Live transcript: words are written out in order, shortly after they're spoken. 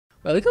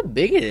Wow, look how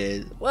big it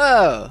is.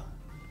 Whoa.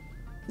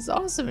 It's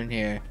awesome in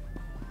here.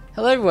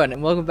 Hello everyone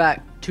and welcome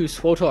back to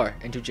SWTOR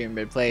and to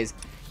JAMnBreadPlays.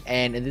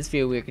 And in this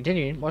video we are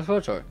continuing more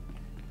SWTOR.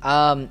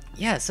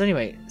 Yeah, so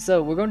anyway,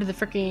 so we're going to the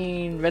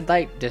freaking red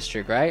light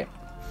district, right?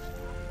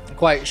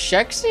 Quite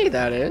sexy,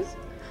 that is.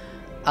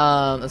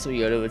 That's what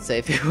Yoda would say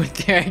if he went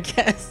there, I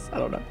guess. I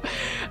don't know.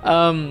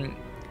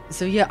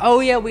 So yeah,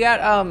 oh yeah, we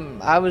got,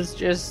 I was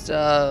just,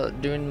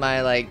 doing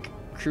my, like,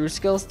 crew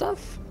skill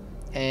stuff.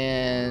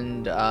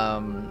 And,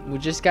 we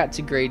just got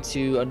to grade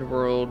 2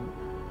 underworld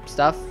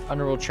stuff,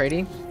 underworld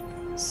trading.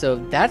 So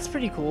that's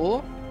pretty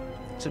cool.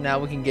 So now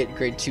we can get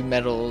grade 2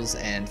 metals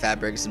and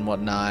fabrics and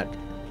whatnot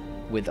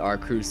with our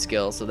crew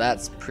skill. So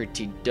that's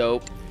pretty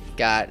dope.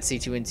 Got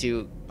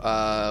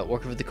C2N2,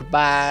 working with the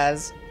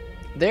Kabaz.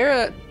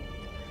 They're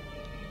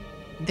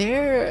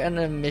in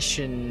a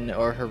mission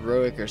or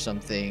heroic or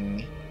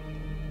something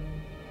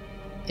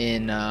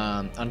in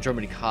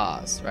Andromeda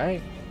Cause,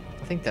 right?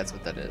 I think that's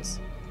what that is.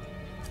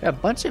 Got a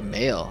bunch of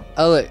mail.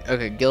 Oh look,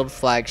 okay, guild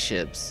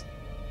flagships.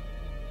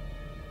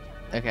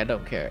 Okay, I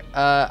don't care.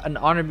 An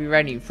honor be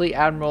writing. Fleet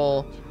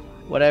Admiral,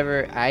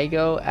 whatever,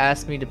 Igo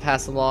asked me to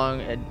pass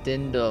along an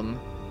addendum.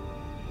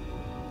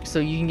 So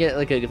you can get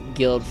like a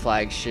guild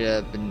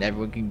flagship and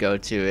everyone can go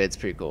to it. It's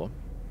pretty cool.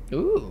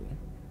 Ooh.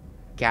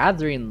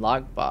 Gathering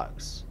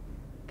lockbox.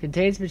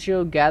 Contains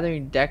material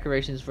gathering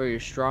decorations for your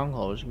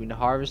strongholds. You can be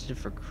harvested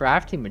for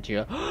crafting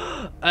material.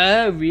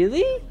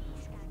 Really?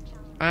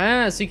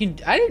 Ah, so you can.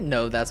 I didn't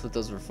know that's what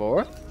those were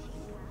for.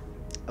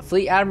 A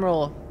Fleet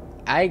Admiral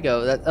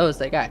Igo. Oh, it's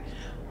that guy.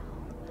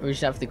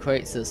 Reaching out for the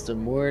Quake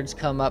system. Words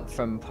come up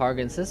from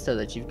Pargan Sisto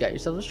that you've got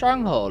yourself a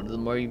stronghold. The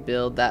more you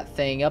build that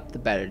thing up, the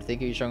better.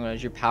 Think of your stronghold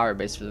as your power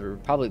base for the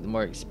Republic. The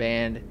more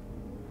expand.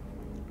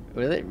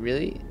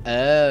 Really?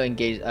 Oh,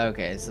 engage.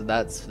 Okay, so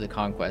that's the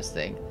conquest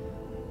thing.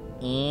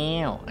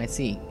 Ew, I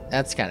see.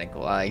 That's kind of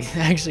cool. I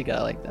actually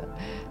gotta like that.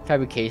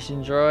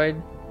 Fabrication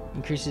droid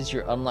increases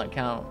your unlock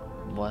count.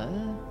 What?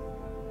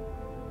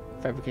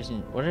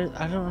 Fabrication.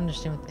 I don't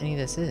understand what any of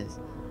this is.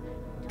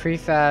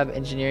 Prefab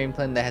engineering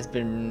plan that has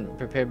been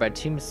prepared by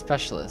team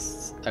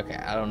specialists. Okay,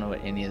 I don't know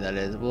what any of that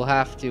is. We'll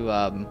have to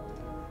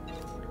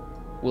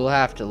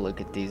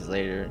look at these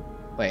later.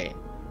 Wait.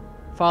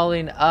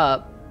 Following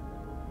up,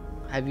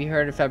 have you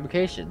heard of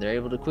fabrication? They're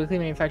able to quickly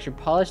manufacture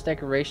polished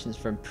decorations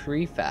from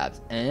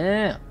prefabs.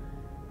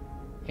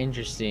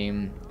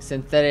 Interesting.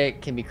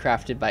 Synthetic can be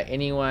crafted by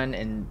anyone,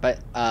 and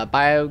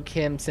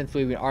biochem,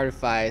 synth-weaving,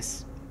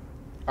 artifice,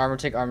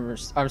 armortech, and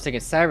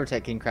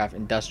cybertech can craft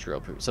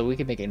industrial. So we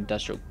can make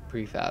industrial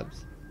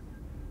prefabs.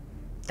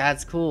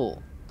 That's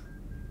cool.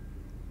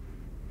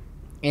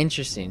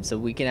 Interesting. So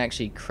we can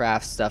actually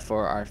craft stuff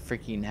for our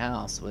freaking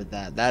house with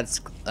that.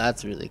 That's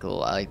really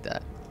cool. I like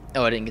that.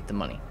 Oh, I didn't get the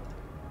money.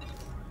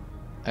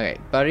 Okay,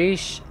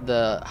 Barish,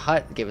 the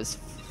hut gave us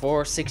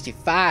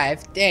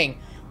 465. Dang.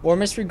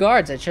 Warmest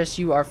regards. I trust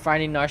you are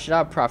finding Nar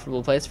Shaddaa a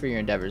profitable place for your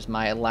endeavors.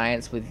 My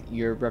alliance with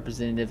your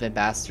representative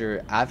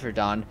ambassador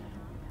Averdon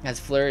has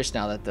flourished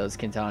now that those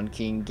Kenton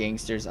King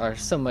gangsters are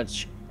so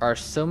much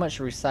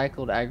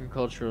recycled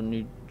agricultural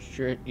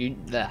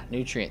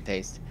nutrient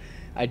paste.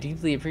 I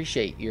deeply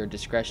appreciate your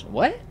discretion.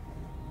 What?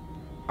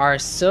 Are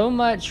so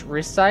much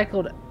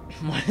recycled?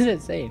 What is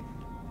it saying?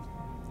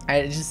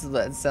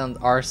 That sounds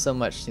are so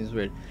much seems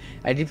weird.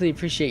 I deeply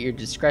appreciate your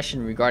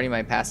discretion regarding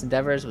my past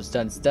endeavors. What's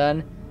done's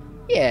done.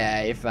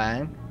 Yeah, you're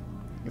fine.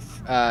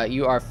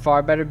 You are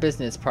far better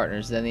business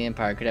partners than the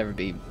Empire could ever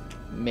be.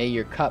 May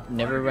your cup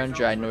never run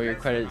dry, nor your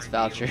credits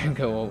voucher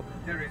go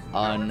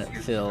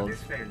unfilled.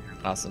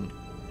 Awesome.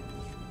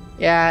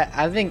 Yeah,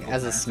 I think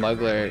as a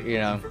smuggler, you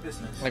know,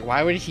 like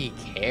why would he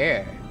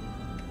care?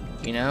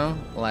 You know,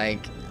 like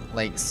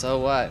so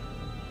what?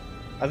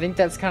 I think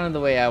that's kind of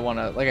the way I want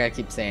to, like I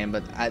keep saying,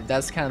 but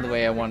that's kind of the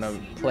way I want to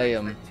play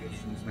him.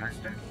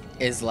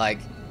 Is like,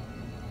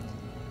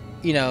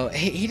 you know,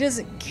 he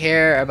doesn't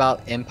care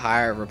about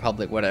Empire,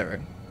 Republic,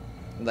 whatever.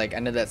 Like, I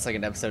know that's like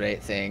an episode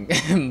 8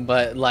 thing,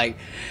 but like,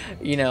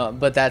 you know,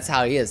 but that's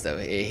how he is though.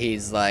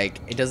 He's like,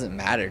 it doesn't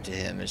matter to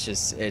him.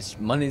 It's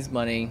money's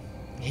money.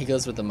 He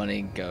goes where the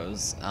money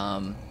goes.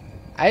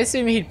 I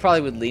assume he probably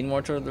would lean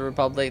more toward the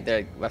Republic.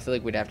 I feel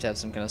like we'd have to have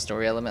some kind of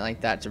story element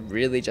like that to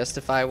really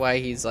justify why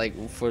he's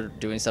like for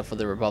doing stuff for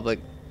the Republic.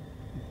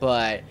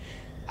 But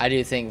I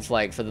do think,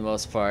 like, for the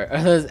most part,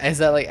 is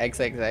that like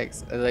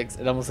XXX?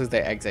 It almost looks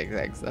like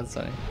XXX. That's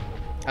funny.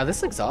 Oh,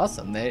 this looks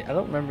awesome. I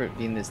don't remember it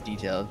being this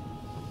detailed.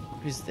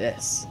 Who's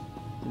this?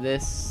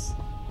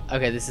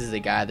 Okay, this is the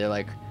guy. They're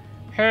like,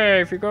 hey,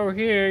 if you go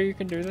here, you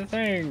can do the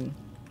thing.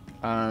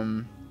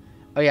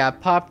 Oh yeah, I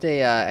popped a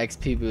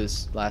XP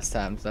boost last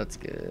time, so that's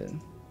good.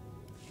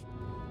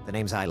 The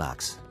name's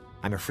Ilox.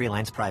 I'm a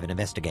freelance private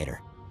investigator.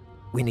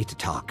 We need to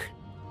talk.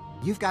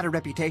 You've got a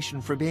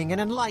reputation for being an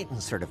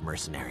enlightened sort of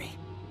mercenary.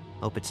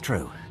 Hope it's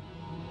true.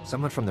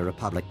 Someone from the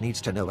Republic needs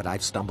to know what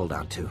I've stumbled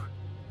onto,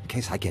 in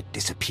case I get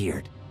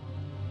disappeared.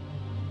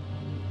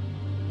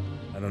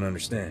 I don't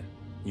understand.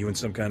 You in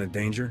some kind of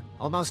danger?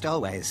 Almost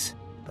always.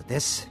 But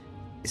this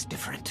is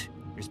different.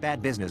 There's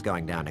bad business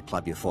going down at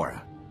Club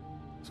Euphora.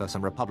 so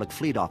some Republic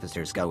fleet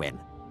officers go in.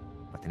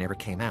 But they never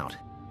came out.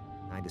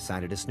 I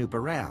decided to snoop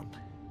around.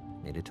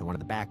 Made it to one of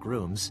the back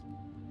rooms.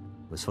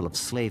 It was full of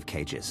slave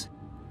cages.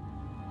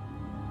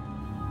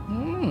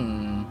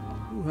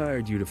 Who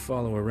hired you to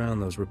follow around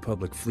those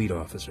Republic fleet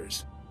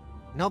officers?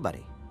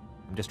 Nobody.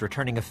 I'm just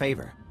returning a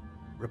favor.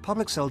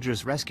 Republic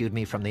soldiers rescued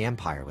me from the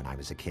Empire when I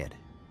was a kid.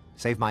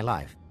 Saved my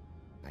life.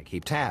 I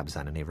keep tabs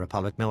on any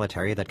Republic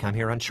military that come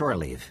here on shore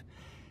leave.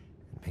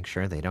 And make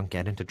sure they don't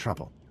get into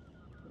trouble.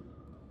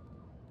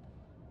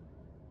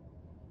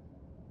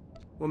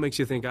 What makes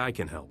you think I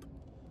can help?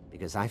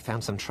 Because I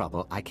found some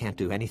trouble I can't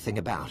do anything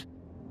about.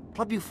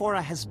 Club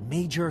Euphora has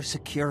major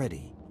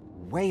security.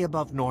 Way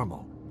above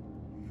normal.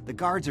 The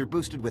guards are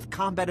boosted with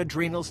combat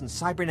adrenals and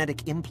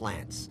cybernetic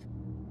implants.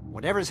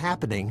 Whatever's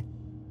happening,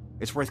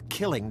 it's worth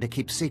killing to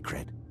keep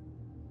secret.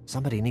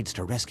 Somebody needs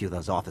to rescue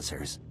those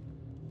officers.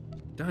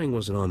 Dying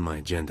wasn't on my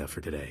agenda for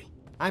today.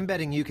 I'm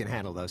betting you can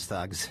handle those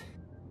thugs.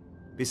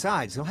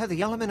 Besides, you'll have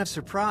the element of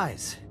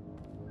surprise.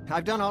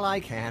 I've done all I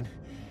can.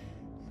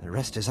 The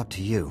rest is up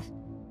to you.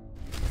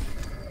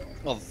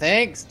 Well,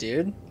 thanks,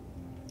 dude.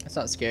 That's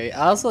not scary.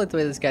 I also like the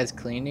way this guy's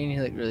cleaning. He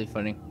looked really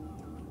funny.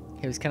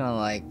 He was kind of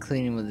like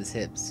cleaning with his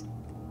hips.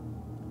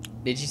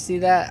 Did you see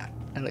that?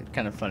 It looked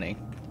kind of funny.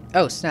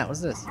 Oh, snap.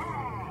 What's this?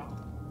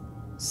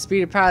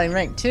 Speeder piloting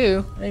rank 2?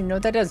 I don't even know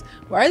what that does.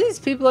 Why are these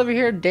people over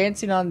here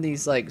dancing on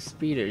these, like,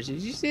 speeders?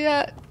 Did you see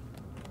that?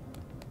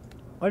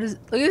 What is...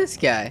 Look at this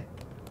guy.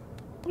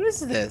 What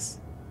is this?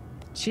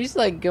 She's,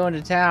 like, going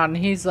to town.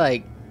 And he's,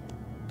 like,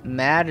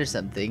 mad or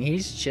something.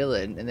 He's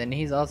chilling. And then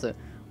he's also...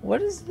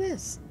 What is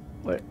this?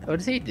 What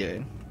is he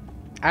doing?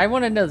 I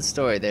want to know the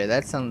story there.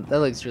 That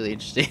looks really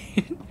interesting.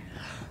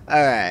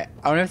 Alright.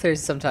 I wonder if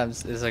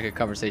there's like a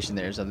conversation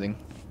there or something.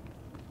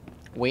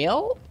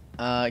 Well,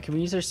 can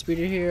we use our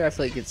speeder here? I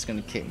feel like it's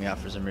gonna kick me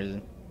off for some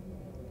reason.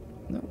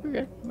 No, we're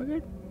good. We're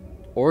good.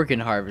 Organ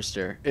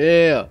harvester.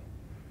 Ew.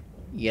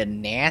 You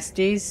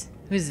nasties?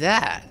 Who's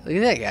that? Look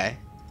at that guy.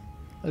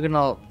 Looking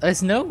all...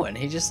 That's no one.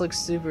 He just looks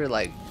super,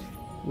 like,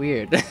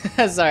 weird.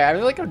 Sorry, I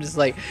feel like I'm just,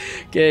 like,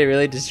 getting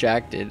really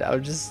distracted.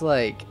 I'm just,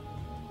 like...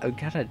 I'm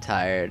kind of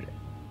tired.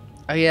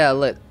 Oh, yeah,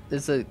 look.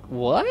 There's a...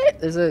 What?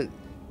 There's a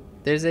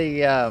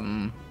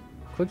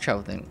quick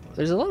travel thing.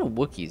 There's a lot of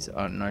Wookiees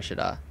on Nar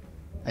Shaddaa,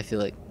 I feel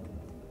like.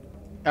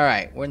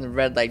 Alright, we're in the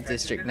red light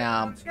district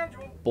now,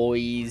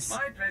 boys.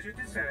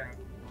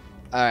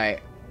 Alright,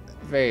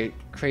 very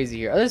crazy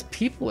here. Oh, there's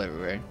people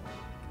everywhere.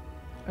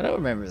 I don't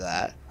remember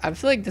that. I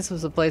feel like this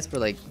was a place where,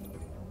 like,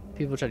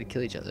 people tried to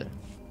kill each other.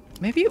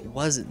 Maybe it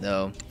wasn't,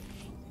 though.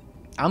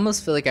 I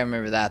almost feel like I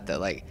remember that, though.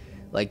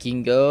 Like you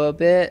can go a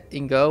bit, you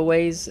can go a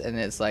ways, and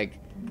it's like,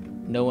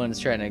 no one's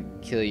trying to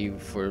kill you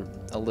for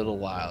a little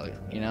while,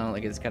 you know?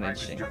 Like, it's kind of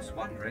interesting. Just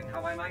wondering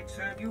how I might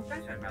serve you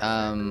better,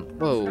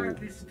 whoa.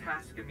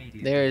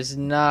 There's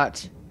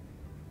not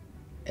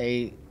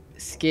a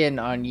skin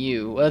on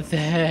you. What the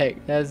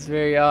heck? That's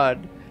very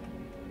odd.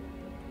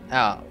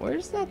 Oh,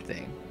 where's that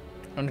thing?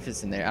 I wonder if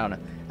it's in there. I don't know.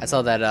 I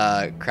saw that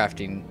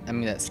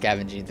that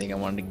scavenging thing. I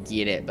wanted to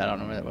get it, but I don't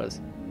know where that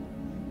was.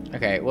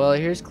 Okay, well,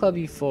 here's Club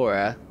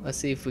Euphora. Let's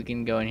see if we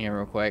can go in here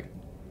real quick.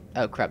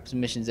 Oh crap, there's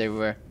missions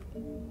everywhere.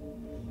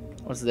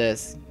 What's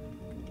this?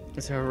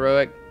 It's a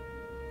heroic.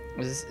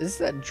 Is this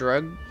that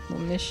drug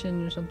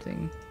mission or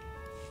something?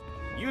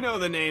 You know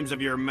the names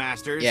of your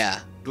masters.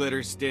 Yeah.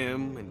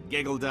 Glitterstim and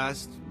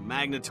Giggledust,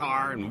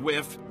 Magnetar and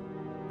Whiff.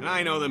 And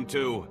I know them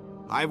too.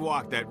 I've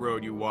walked that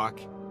road you walk.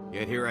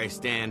 Yet here I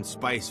stand,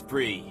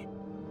 spice-free.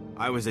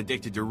 I was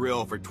addicted to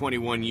Rill for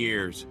 21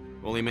 years.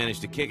 Only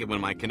managed to kick it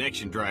when my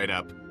connection dried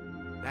up.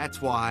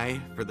 That's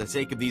why, for the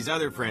sake of these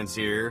other friends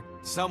here,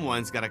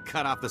 someone's got to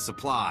cut off the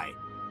supply.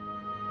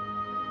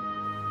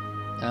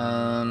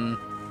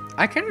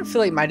 I kind of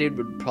feel like my dude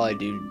would probably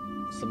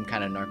do some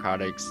kind of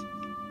narcotics.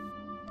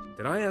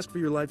 Did I ask for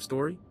your life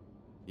story?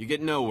 You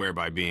get nowhere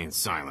by being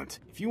silent.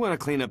 If you want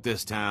to clean up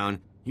this town,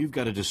 you've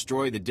got to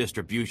destroy the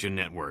distribution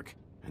network.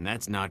 And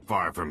that's not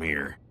far from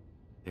here.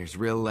 There's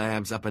Rill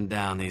labs up and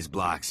down these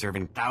blocks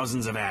serving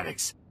thousands of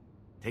addicts.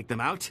 Take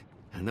them out,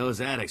 and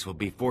those addicts will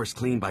be forced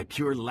clean by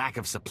pure lack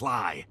of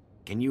supply.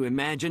 Can you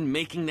imagine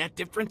making that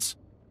difference?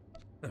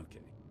 Okay.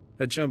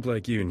 A chump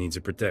like you needs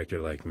a protector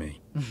like me.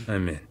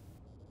 I'm in.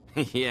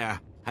 Yeah,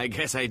 I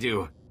guess I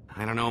do.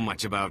 I don't know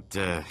much about,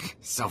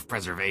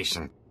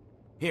 self-preservation.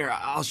 Here,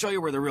 I'll show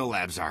you where the Rill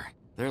labs are.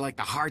 They're like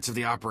the hearts of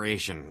the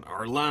operation,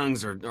 or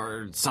lungs,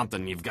 or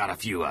something you've got a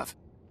few of.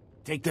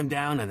 Take them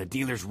down and the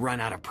dealers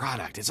run out of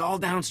product. It's all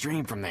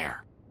downstream from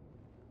there.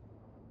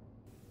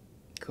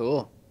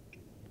 Cool.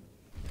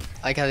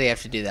 I like how they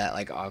have to do that,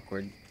 like,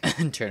 awkward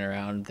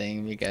turnaround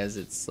thing, because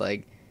it's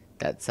like,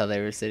 that's how they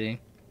were sitting.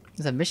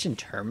 There's a mission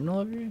terminal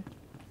over here?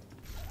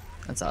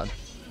 That's odd.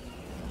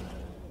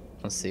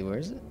 Let's see, where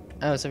is it?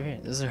 Oh, it's over here.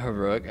 This is a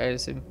heroic, I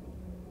assume.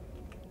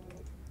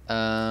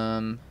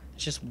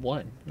 It's just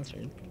one. That's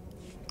weird.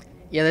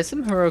 Yeah, there's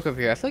some heroic over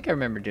here. I feel like I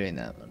remember doing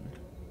that one.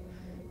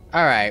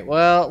 Alright,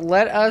 well,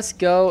 let us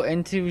go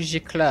into the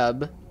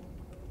club.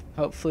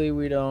 Hopefully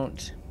we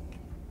don't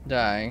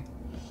die.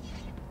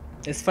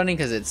 It's funny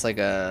because it's like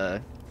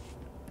a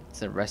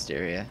It's a rest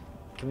area.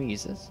 Can we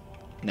use this?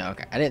 No,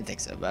 okay. I didn't think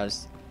so, but I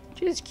was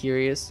just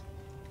curious.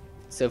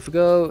 So if we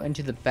go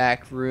into the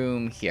back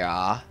room here,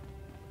 are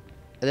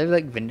there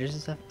like vendors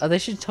and stuff? Oh, they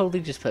should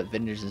totally just put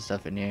vendors and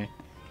stuff in here.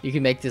 You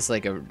can make this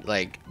like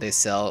they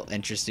sell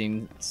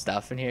interesting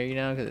stuff in here, you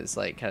know, because it's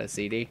like kind of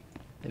seedy.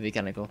 It'd be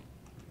kind of cool.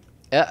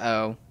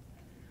 Uh-oh.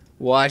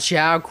 Watch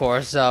out,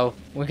 Corso.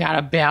 We got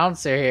a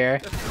bouncer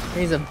here.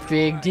 He's a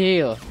big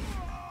deal.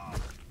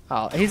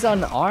 Oh, he's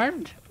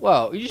unarmed?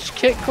 Whoa, you just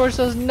kicked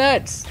Corso's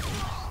nuts.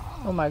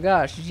 Oh my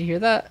gosh, did you hear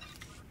that?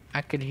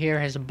 I could hear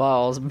his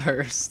balls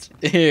burst.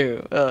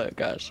 Ew. Oh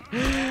gosh.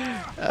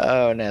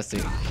 Oh,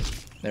 nasty.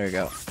 There we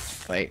go.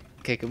 Wait,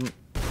 kick him.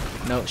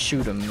 No,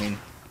 shoot him, I mean.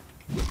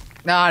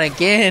 Not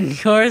again,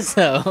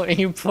 Corso.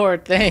 You poor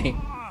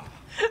thing.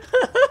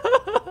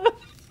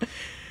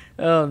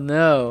 Oh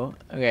no.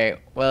 Okay,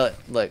 well,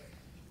 look.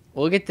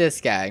 We'll get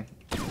this guy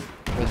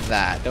with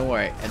that. Don't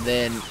worry. And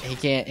then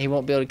he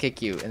won't be able to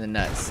kick you in the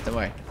nuts. Don't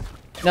worry.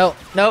 No,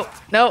 no,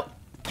 no.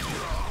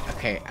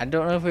 Okay, I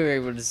don't know if we were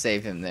able to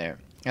save him there.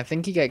 I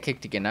think he got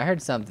kicked again. I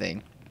heard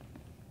something.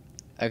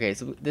 Okay,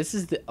 so this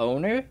is the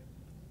owner?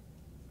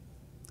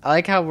 I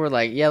like how we're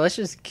like, yeah, let's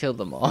just kill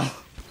them all.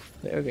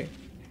 Okay.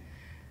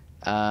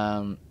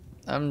 I'm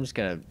just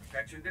gonna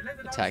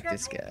attack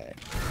this guy.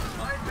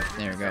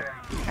 There we go.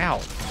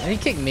 Ow. Did he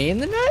kick me in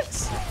the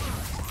nuts?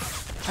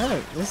 I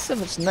don't, there's so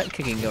much nut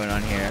kicking going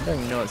on here. I don't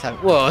even know what's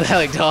happening. Whoa, that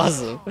looked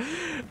awesome.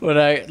 When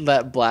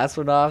that blast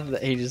went off,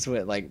 he just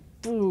went like,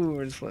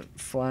 boom, just went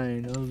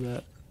flying. I love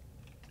that.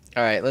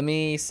 Alright, let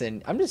me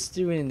send, I'm just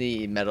doing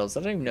the metals.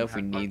 I don't even know if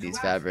we need these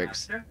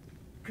fabrics.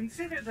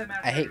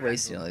 I hate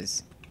wasting all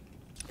these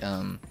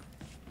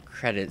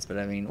credits, but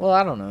I mean, well,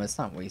 I don't know. It's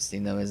not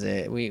wasting them, is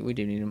it? We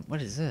do need them.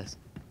 What is this?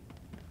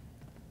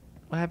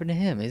 What happened to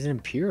him? He's an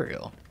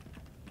Imperial.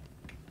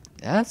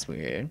 That's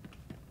weird.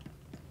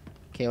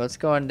 Okay, what's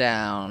going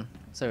down?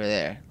 What's over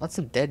there? Lots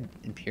of dead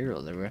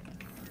Imperials everywhere.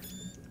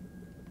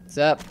 What's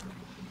up?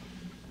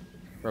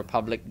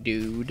 Republic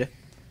dude.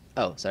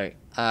 Oh, sorry.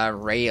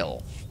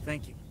 Rail.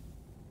 Thank you.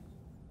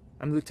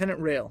 I'm Lieutenant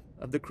Rail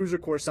of the cruiser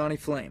Corsani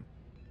Flame.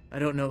 I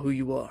don't know who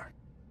you are,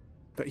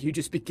 but you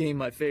just became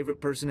my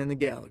favorite person in the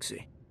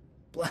galaxy.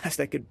 Blast,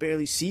 I could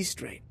barely see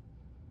straight.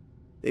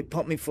 They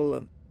pumped me full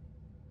of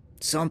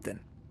something.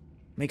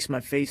 Makes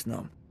my face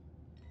numb.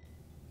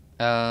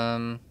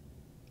 Tell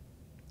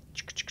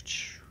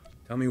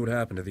me what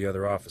happened to the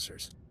other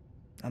officers.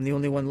 I'm the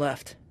only one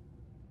left.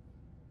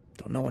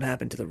 Don't know what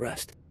happened to the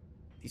rest.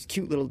 These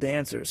cute little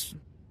dancers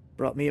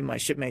brought me and my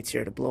shipmates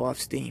here to blow off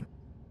steam.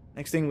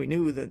 Next thing we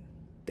knew, the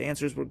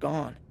dancers were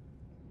gone.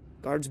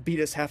 Guards beat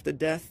us half to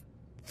death,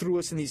 threw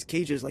us in these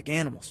cages like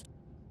animals.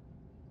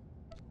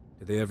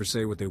 Did they ever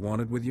say what they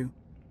wanted with you?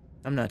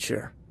 I'm not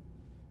sure.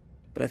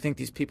 But I think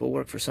these people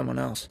work for someone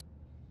else.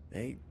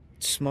 They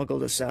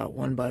smuggled us out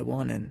one by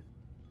one in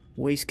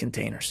waste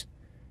containers.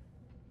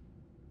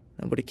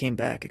 Nobody came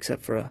back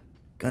except for a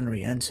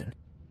gunnery ensign.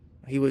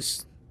 He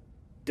was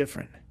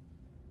different.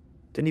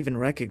 Didn't even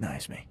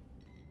recognize me.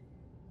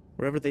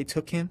 Wherever they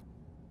took him,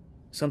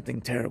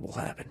 something terrible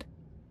happened.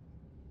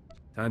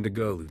 Time to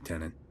go,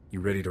 Lieutenant.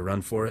 You ready to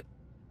run for it?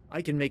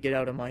 I can make it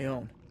out on my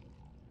own.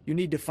 You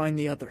need to find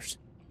the others.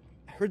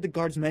 I heard the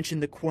guards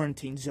mention the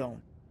quarantine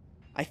zone.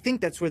 I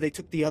think that's where they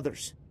took the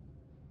others.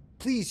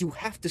 Please, you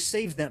have to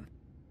save them.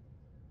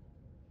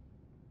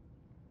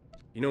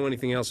 You know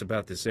anything else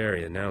about this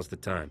area, now's the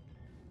time.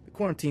 The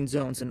quarantine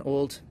zone's an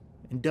old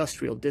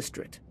industrial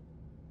district.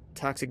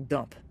 Toxic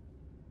dump.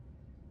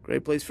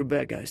 Great place for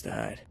bad guys to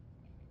hide.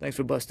 Thanks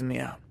for busting me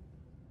out.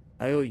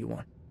 I owe you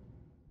one.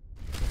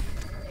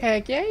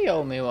 Heck yeah, you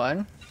owe me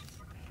one.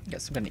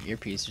 Got some kind of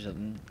earpiece or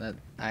something that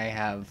I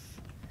have.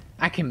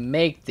 I can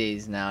make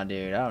these now,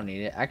 dude. I don't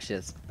need it. Actually,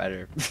 it's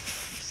better.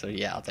 So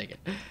yeah, I'll take it.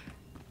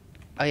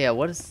 Oh yeah,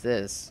 what is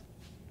this?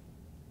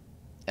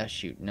 Oh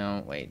shoot,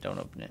 no, wait, don't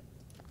open it.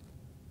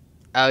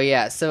 Oh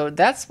yeah, so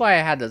that's why I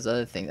had those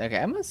other things. Okay,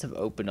 I must have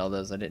opened all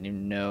those. I didn't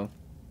even know.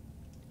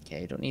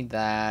 Okay, don't need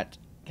that.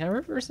 Can I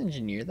reverse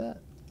engineer that?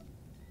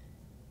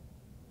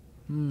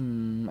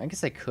 I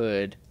guess I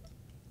could.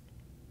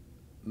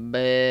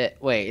 But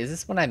wait, is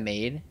this one I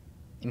made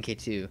in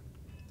K2?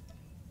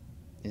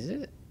 Is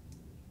it?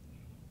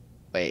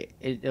 Wait,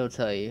 it'll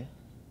tell you.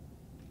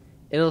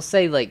 It'll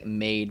say like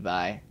made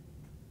by.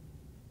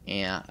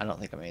 Yeah, I don't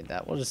think I made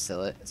that. We'll just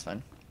sell it. It's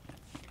fine.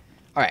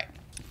 All right.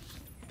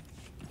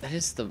 That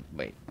is the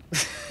wait.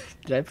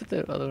 Did I put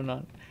the other one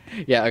on?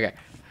 Yeah. Okay.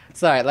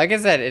 Sorry. Like I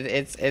said,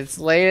 it's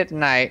late at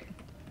night.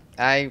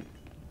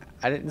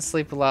 I didn't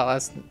sleep a lot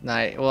last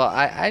night. Well,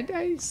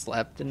 I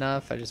slept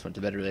enough. I just went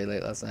to bed really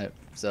late last night,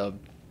 so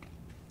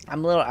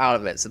I'm a little out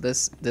of it. So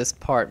this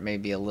part may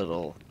be a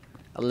little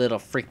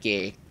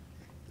freaky,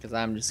 because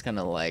I'm just kind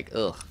of like,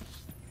 ugh.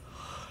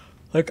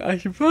 Like I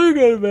should probably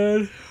go to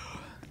bed.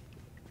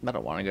 I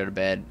don't want to go to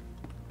bed.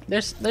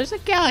 There's a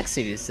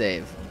galaxy to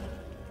save.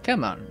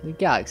 Come on, a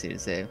galaxy to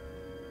save.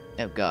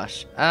 Oh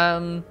gosh.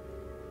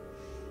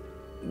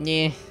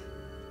 Yeah.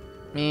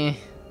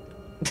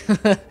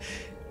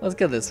 Let's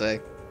go this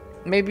way.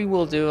 Maybe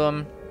we'll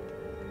do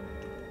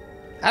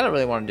I don't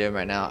really want to do it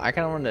right now. I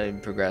kind of want to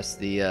progress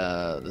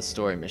the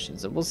story mission.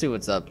 So we'll see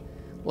what's up.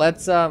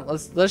 Let's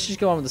just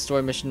go on with the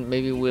story mission.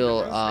 Maybe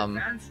we'll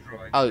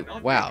Oh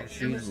wow,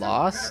 you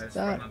lost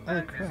that?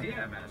 Oh crap.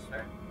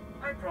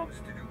 I promise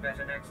to do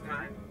better next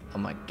time. Oh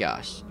my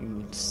gosh,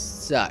 you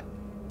suck.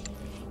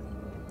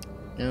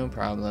 No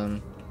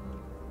problem.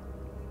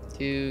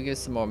 To get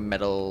some more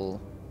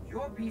metal.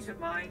 Your peace of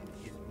mind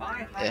is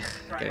my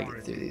highest Gotta priority.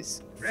 get through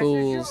these Rest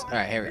fools. assured,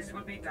 Alright, here this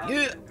will be done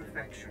Yeah. to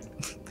perfection.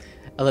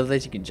 I love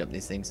that you can jump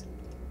these things.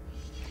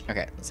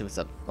 Okay, let's see what's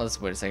up.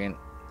 Let's wait a second.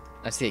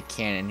 I see a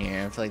cannon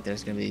here. I feel like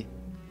there's gonna be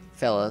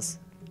fellas.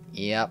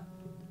 Yep.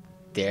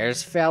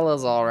 There's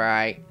fellas,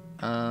 alright.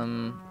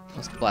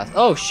 Let's blast.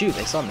 Oh shoot,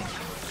 they saw me.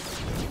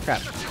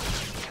 Crap.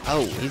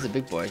 Oh, he's a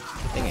big boy.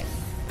 Dang it.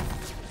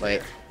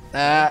 Wait.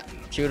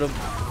 Shoot him.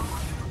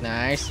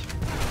 Nice.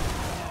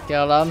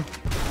 Kill him.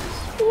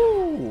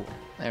 Woo!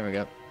 There we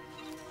go.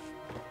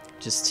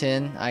 Just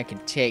 10. I can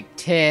take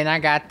 10. I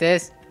got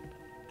this.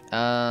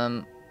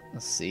 Let's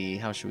see.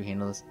 How should we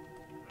handle this?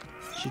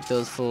 Shoot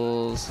those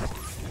fools.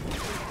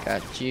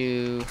 Got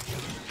you.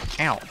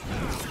 Ow.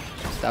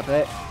 Stop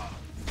it.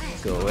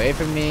 Go away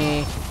from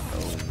me.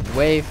 Go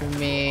away from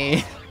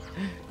me.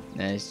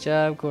 Nice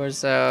job,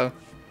 Corso.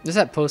 There's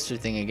that poster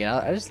thing again.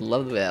 I just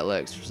love the way that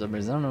looks for some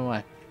reason. I don't know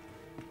why.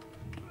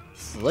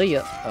 See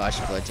ya. Oh, I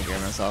should probably take care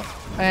of myself.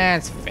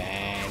 It's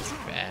fine. It's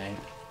fine.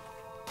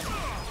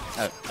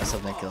 Oh, I was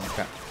hoping I killed him.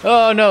 Crap.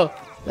 Oh no,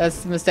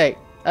 that's a mistake.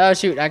 Oh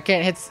shoot, I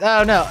can't hit.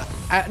 Oh no,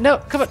 no,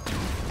 come on.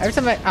 Every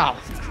time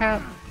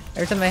crap.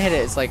 Every time I hit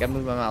it, it's like I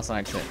moved my mouse on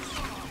accident.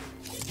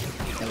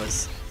 I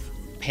was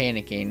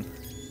panicking.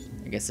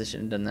 I guess I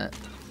shouldn't have done that.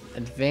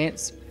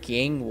 Advanced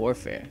gang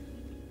warfare.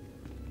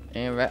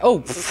 And right.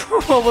 Oh,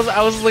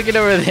 I was looking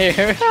over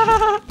there.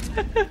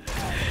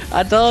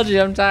 I told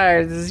you I'm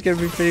tired. This is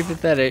gonna be pretty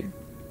pathetic.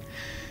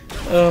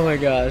 Oh my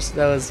gosh,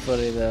 that was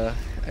funny though.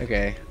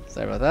 Okay,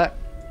 sorry about that.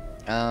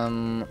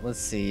 Let's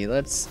see.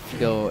 Let's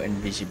go and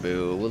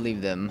Boo. We'll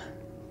leave them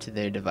to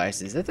their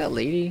devices. Is that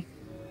lady?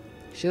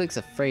 She looks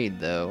afraid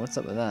though. What's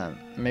up with that?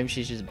 Maybe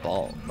she's just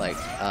bald, like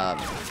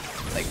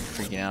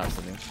freaking out or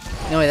something.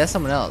 No wait, that's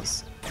someone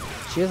else.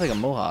 She has like a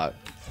mohawk.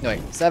 No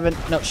wait, 7.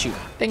 No, shoot.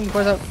 Dang, of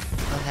course I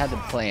had the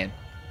plan.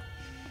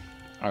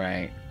 All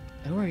right.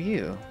 Who are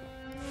you?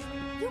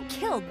 You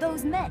killed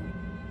those men.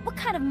 What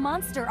kind of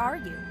monster are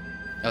you?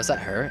 Oh, is that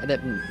her? I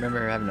didn't remember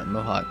her having a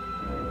mohawk.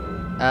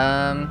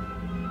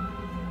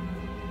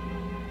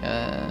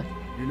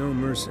 You're no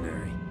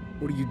mercenary.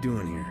 What are you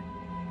doing here?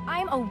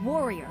 I'm a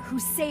warrior who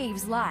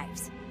saves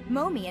lives.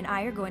 Momi and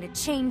I are going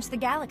to change the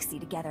galaxy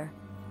together.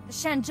 The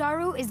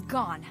Shanjaru is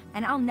gone,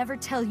 and I'll never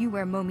tell you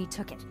where Momi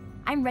took it.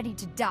 I'm ready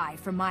to die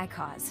for my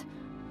cause.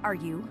 Are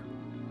you?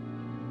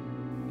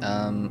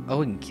 Oh,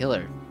 we can kill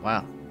her.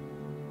 Wow.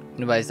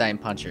 Nobody's dying,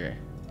 punch her.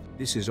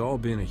 This has all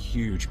been a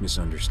huge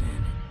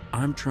misunderstanding.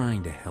 I'm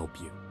trying to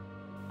help you.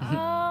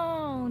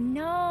 Oh,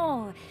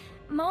 no.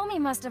 Momi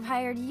must have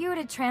hired you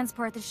to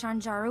transport the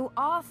Shanjaru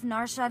off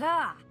Nar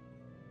Shaddaa.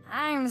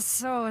 I'm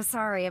so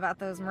sorry about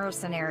those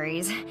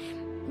mercenaries.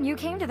 You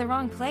came to the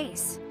wrong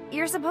place.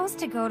 You're supposed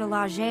to go to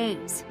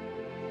Laje's.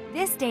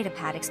 This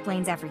datapad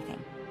explains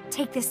everything.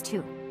 Take this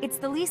too. It's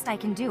the least I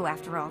can do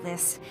after all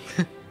this.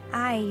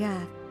 I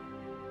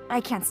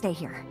can't stay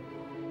here.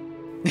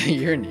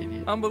 You're an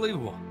idiot.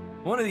 Unbelievable.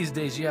 One of these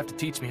days you have to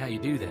teach me how you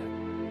do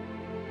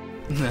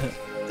that.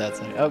 That's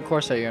it. Oh, of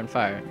course, you're on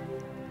fire.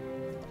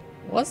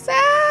 What's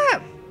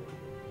up?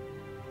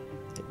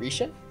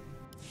 Risha?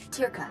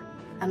 Tirka,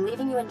 I'm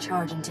leaving you in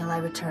charge until I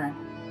return.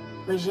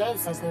 Leger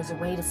says there's a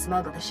way to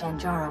smuggle the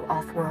Shanjaru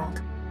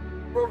off-world.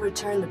 We'll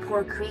return the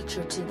poor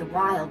creature to the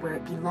wild where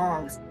it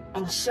belongs,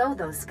 and show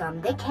those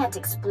scum they can't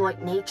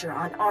exploit nature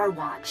on our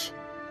watch.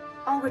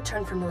 I'll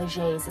return from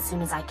Leger's as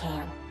soon as I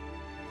can.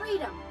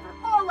 Freedom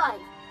for all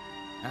life!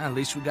 At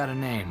least we got a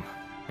name.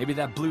 Maybe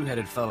that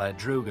blue-headed fella at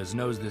Druga's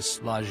knows this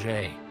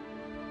Laje.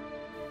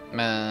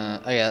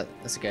 Oh yeah,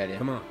 that's a good idea.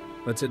 Come on,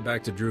 let's head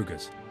back to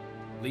Druga's.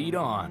 Lead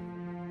on.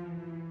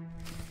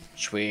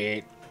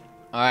 Sweet.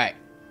 Alright.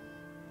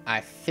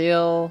 I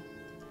feel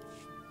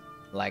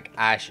like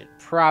I should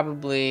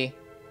probably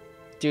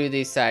do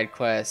these side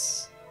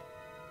quests,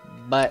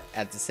 but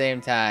at the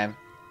same time,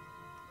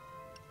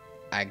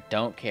 I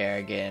don't care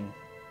again.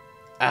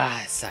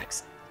 It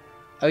sucks.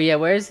 Oh yeah,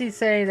 where is he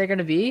saying they're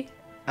gonna be?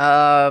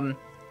 The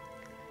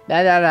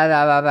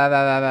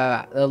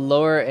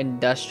lower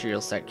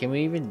industrial sector. Can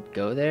we even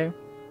go there?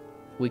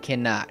 We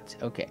cannot.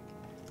 Okay.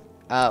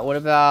 What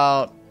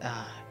about?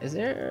 Is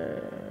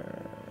there?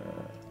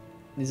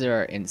 These are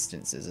our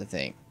instances, I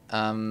think.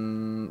 I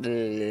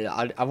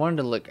wanted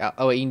to look out.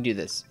 Oh, wait, you can do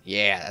this.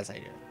 Yeah, that's how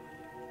you do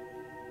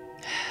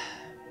it.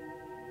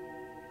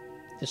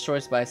 Destroy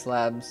spice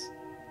labs.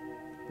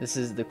 This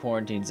is the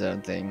quarantine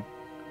zone thing.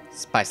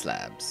 Spice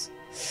labs.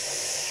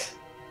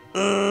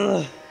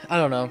 I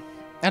don't know.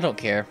 I don't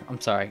care.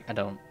 I'm sorry. I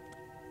don't.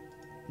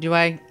 Do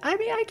I? I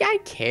mean, I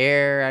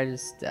care. I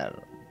just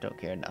don't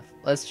care enough.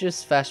 Let's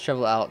just fast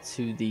travel out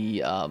to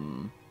the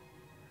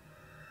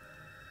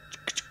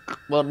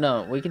Well,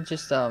 no, we can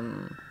just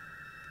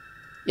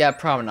Yeah,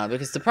 promenade,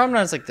 because the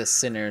promenade is like the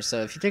center,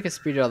 so if you take a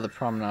speeder out of the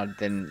promenade,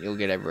 then you'll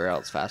get everywhere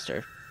else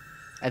faster.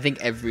 I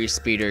think every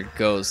speeder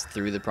goes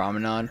through the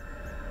promenade,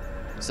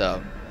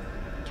 so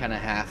kind of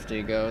have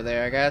to go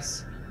there, I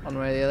guess, one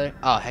way or the other.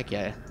 Oh, heck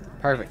yeah.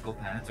 Perfect.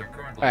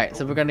 Alright,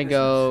 so we're gonna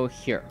go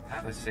here.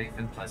 Have a safe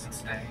and pleasant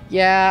stay.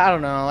 Yeah, I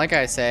don't know. Like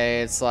I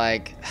say, it's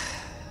like...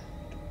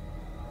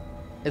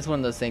 It's one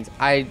of those things.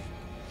 I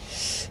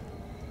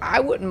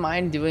wouldn't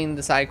mind doing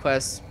the side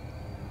quests,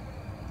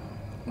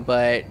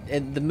 but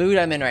in the mood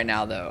I'm in right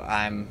now, though,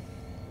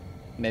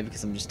 maybe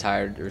because I'm just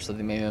tired or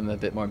something, maybe I'm a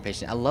bit more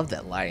impatient. I love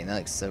that lighting. That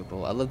looks so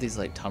cool. I love these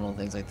like tunnel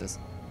things like this.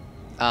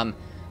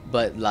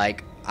 But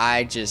like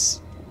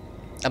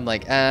I'm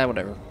like,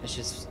 whatever. It's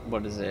just,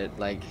 what is it?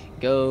 Like,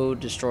 go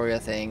destroy a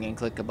thing and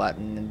click a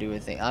button and do a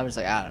thing. I'm just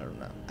like, I don't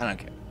know. I don't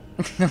care.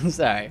 I'm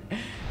sorry.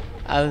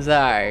 I'm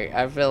sorry.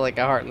 I feel like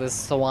a heartless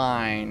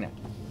swine.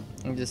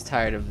 I'm just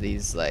tired of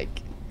these, like...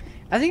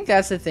 I think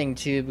that's the thing,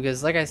 too,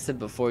 because like I said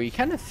before, you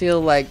kind of feel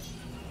like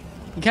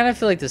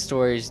the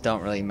stories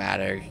don't really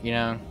matter, you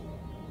know?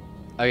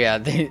 Oh, yeah,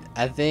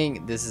 I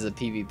think this is a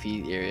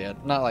PvP area.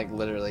 Not, like,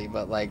 literally,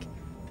 but, like...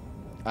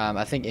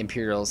 I think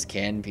Imperials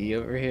can be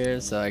over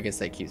here, so I guess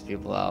that keeps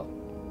people out.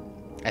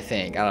 I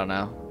think. I don't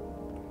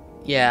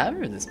know. Yeah, I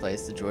remember this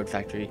place, the Droid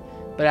Factory.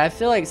 But I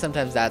feel like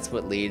sometimes that's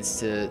what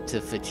leads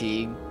to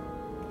fatigue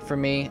for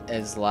me,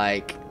 is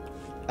like,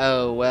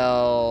 oh,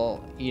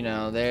 well, you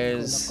know,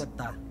 there's...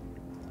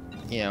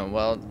 You know,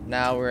 well,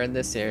 now we're in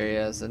this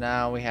area, so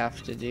now we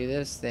have to do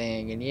this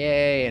thing, and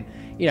yay, and,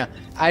 you know,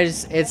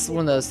 it's one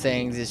of those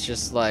things, it's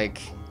just like,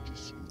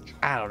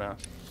 I don't know.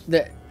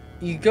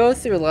 You go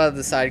through a lot of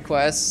the side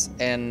quests,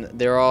 and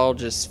they're all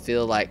just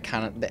feel like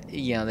kind of,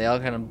 you know, they all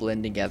kind of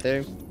blend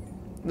together.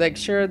 Like,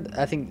 sure,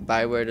 I think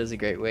BioWare does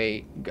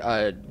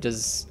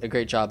a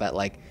great job at,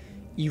 like,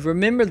 you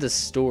remember the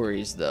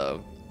stories,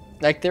 though.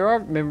 Like, there are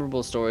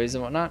memorable stories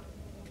and whatnot,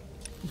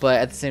 but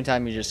at the same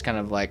time, you're just kind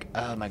of like,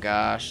 oh my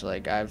gosh,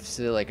 like, I've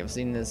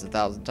seen this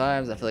 1,000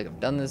 times, I feel like I've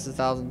done this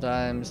 1,000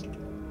 times.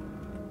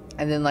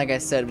 And then, like I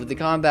said, with the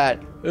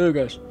combat, oh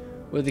gosh,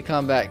 with the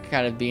combat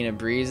kind of being a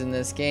breeze in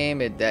this game,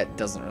 that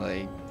doesn't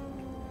really,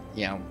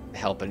 you know,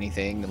 help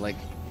anything. Like,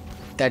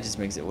 that just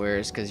makes it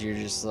worse, because you're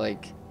just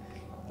like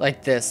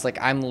this, like,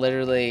 I'm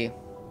literally,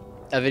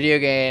 a video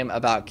game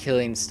about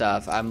killing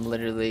stuff, I'm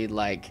literally,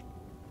 like,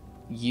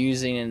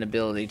 using an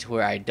ability to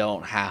where I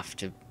don't have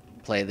to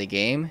play the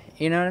game,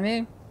 you know what I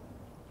mean?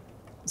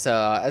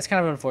 So, it's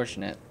kind of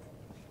unfortunate.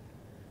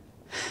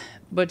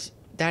 But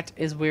that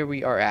is where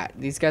we are at.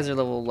 These guys are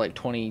level, like,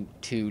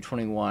 22,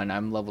 21,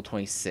 I'm level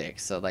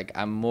 26, so, like,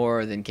 I'm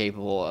more than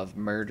capable of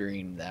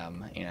murdering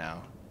them, you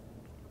know?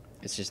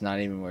 It's just not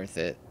even worth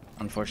it,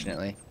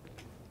 unfortunately.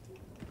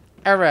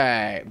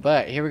 Alright,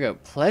 but here we go.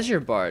 Pleasure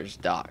Barge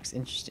docks.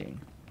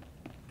 Interesting.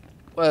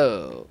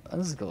 Whoa. Oh,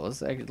 this is cool.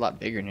 This is actually a lot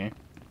bigger in here.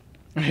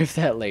 I wonder if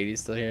that lady's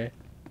still here.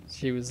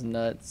 She was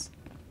nuts.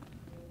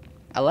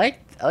 I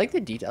like the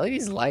detail. I like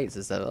these lights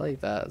and stuff. I like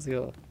that. Let's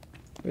go.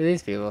 Who are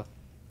these people?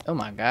 Oh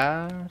my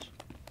gosh.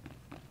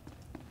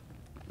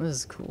 This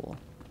is cool.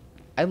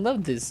 I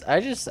love this. I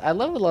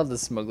love a lot of the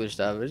smuggler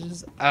stuff. It's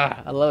just,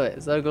 I love it.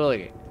 It's so cool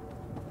looking.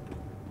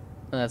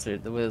 Oh, that's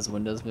weird. The way those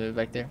windows move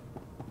back there.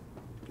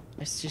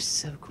 It's just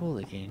so cool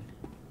looking.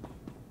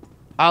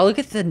 Oh, look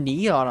at the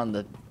neon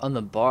on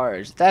the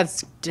barge.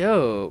 That's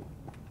dope.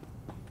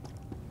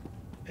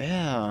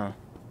 Yeah.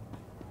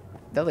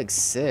 That looks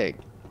sick.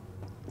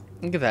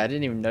 Look at that. I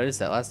didn't even notice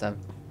that last time.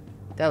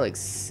 That looks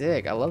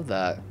sick. I love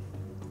that.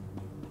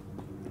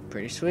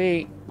 Pretty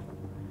sweet.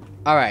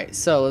 Alright,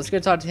 so let's go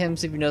talk to him,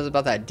 see if he knows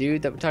about that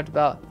dude that we talked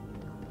about.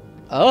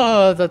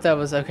 Oh, I thought that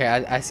was... Okay,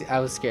 I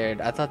was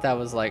scared. I thought that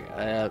was like...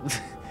 I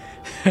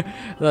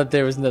thought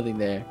there was nothing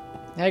there.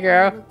 Hey,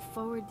 girl. I look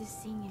forward to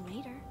seeing you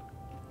later.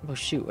 Oh,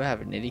 shoot. What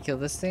happened? Did he kill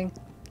this thing?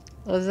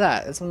 What is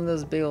that? It's one of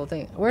those big old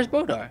things. Where's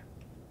Bodar?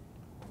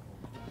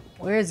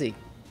 Where is he?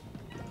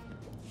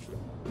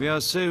 We are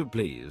so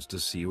pleased to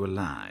see you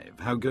alive.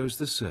 How goes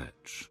the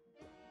search?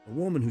 A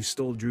woman who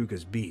stole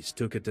Druga's beast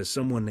took it to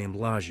someone named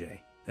Lajay.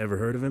 Ever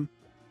heard of him?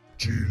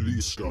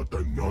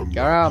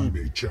 Garam,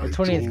 the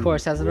 20th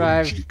course has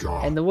arrived,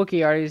 and the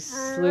Wookiee already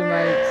slew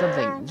my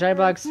something. Giant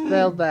box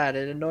felt bad,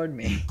 it annoyed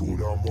me.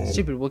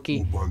 Stupid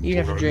Wookiee, even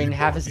after draining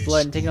half his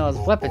blood and taking all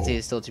his weapons, he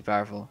is still too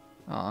powerful.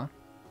 Aw.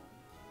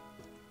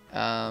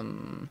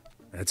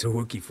 That's a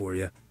Wookiee for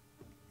you.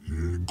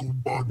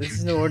 This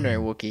is no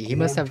ordinary Wookiee. He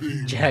must have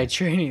Jedi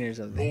training or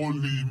something.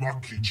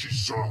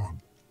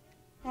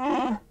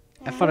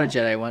 I fought a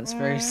Jedi once,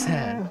 very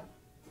sad.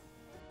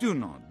 Do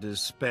not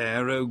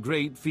despair, O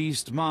great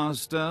feast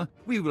master.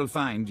 We will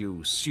find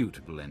you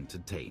suitable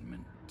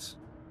entertainment.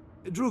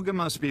 Druga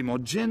must be more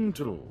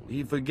gentle.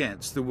 He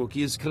forgets the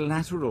Wookiee is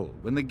collateral.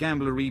 When the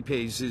gambler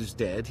repays his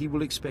debt, he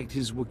will expect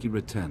his Wookiee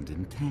returned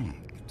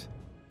intact.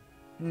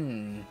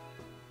 The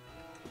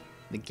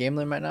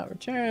gambler might not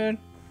return.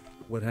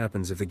 What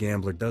happens if the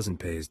gambler doesn't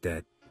pay his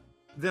debt?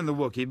 Then the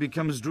Wookiee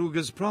becomes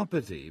Druga's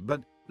property,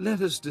 but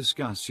let us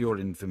discuss your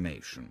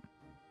information.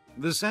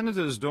 The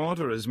senator's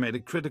daughter has made a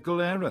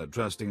critical error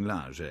trusting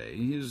Lajay.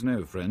 He is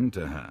no friend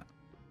to her.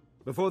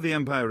 Before the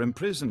Empire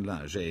imprisoned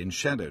Lajay in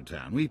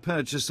Shadowtown, we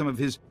purchased some of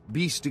his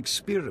beast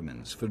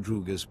experiments for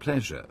Druga's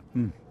pleasure.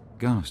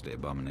 Ghastly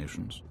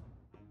abominations.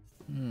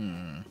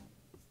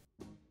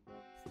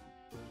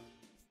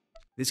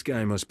 This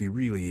guy must be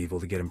really evil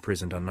to get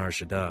imprisoned on Nar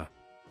Shaddaa.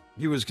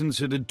 He was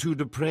considered too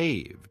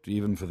depraved,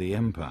 even for the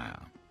Empire.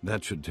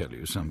 That should tell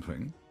you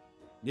something.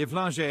 If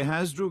Lajay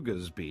has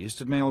Druga's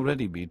beast, it may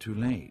already be too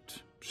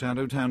late.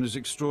 Shadowtown is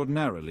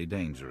extraordinarily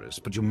dangerous,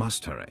 but you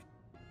must hurry.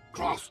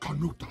 Crow,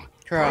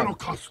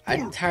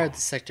 I'm tired of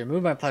this sector.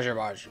 Move my pleasure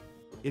barge.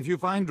 If you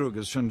find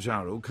Druga's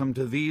Shanjaru, come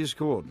to these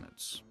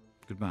coordinates.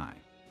 Goodbye.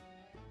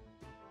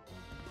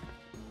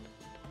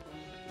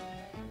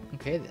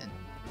 Okay then.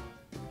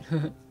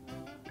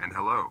 And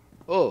hello.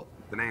 Oh.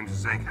 The name's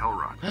Zank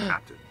Hellrod,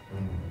 Captain.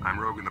 I'm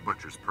Rogan the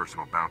Butcher's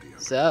personal bounty hunter.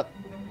 What's up?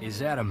 Is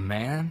that a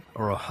man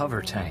or a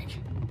hover tank?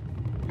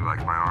 You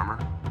like my armor?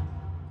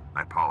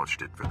 I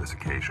polished it for this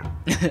occasion.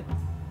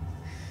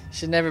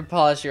 Should never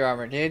polish your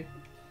armor, dude.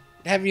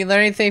 Have you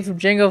learned anything from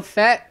Jango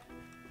Fett?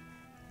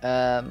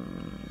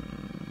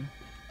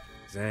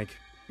 Zank,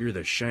 you're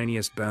the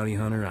shiniest bounty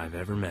hunter I've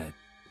ever met.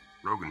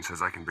 Rogan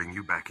says I can bring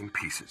you back in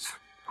pieces.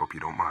 Hope you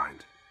don't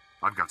mind.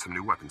 I've got some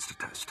new weapons to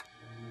test.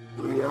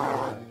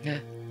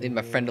 Leave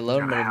my friend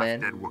alone, little man.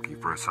 Dead Wookiee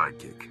for a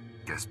sidekick.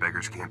 Guess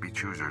beggars can't be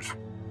choosers.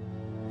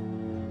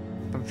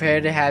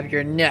 Prepare to have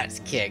your nuts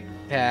kicked,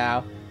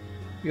 pal.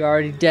 You're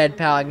already dead,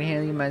 pal. I can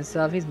handle you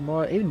myself. He's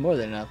more than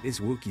enough. This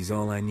Wookiee's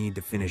all I need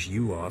to finish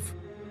you off.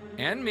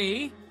 And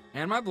me.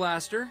 And my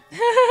blaster.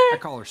 I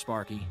call her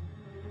Sparky.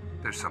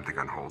 There's something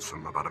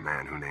unwholesome about a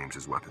man who names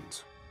his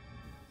weapons.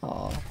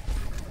 Aw.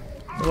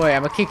 Boy,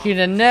 I'm gonna kick you in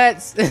the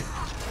nuts.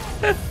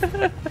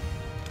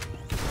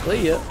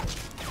 See ya.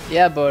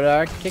 Yeah,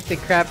 Bodar, kick the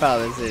crap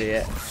out of this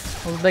idiot.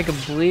 We'll make him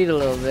bleed a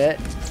little bit.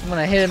 I'm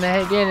gonna hit him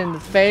again in the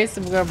face,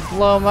 and we're gonna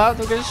blow him up,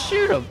 and we're gonna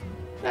shoot him.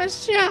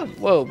 Nice job.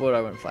 Whoa,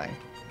 Bodar went flying.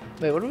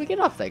 Wait, what do we get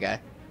off that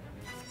guy?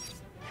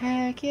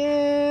 Heck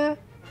yeah.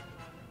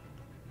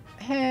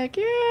 Heck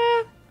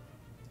yeah.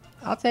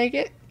 I'll take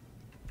it.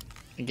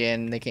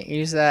 Again, they can't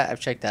use that. I've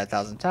checked that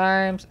 1,000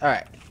 times.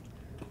 Alright.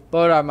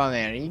 Bodar, my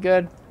man, are you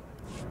good?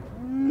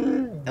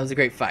 That was a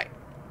great fight.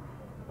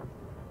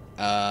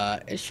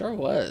 It sure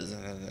was.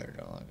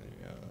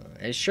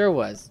 It sure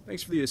was.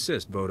 Thanks for the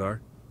assist, Bodar.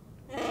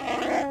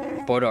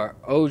 Bodar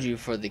owed you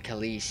for the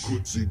Kalish.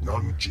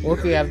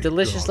 Work, we have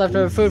delicious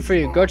leftover food for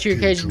you. Go to your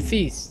cage and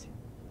feast.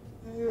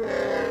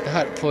 The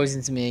hut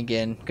poisons me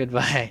again.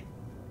 Goodbye.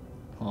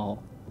 Oh.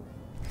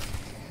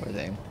 Poor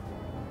thing.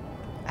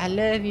 I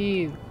love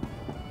you.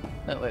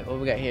 Oh, wait, what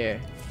we got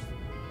here?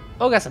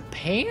 Oh, got some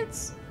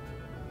pants?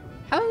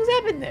 How long has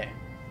that been there?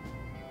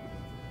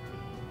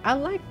 I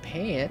like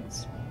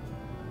pants.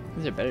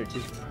 These are better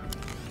too.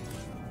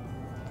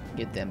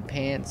 Get them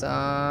pants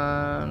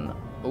on.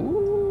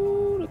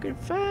 Ooh, looking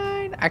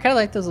fine. I kind of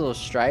like those little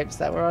stripes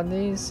that were on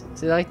these.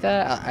 See, like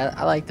that?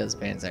 I like those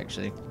pants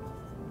actually.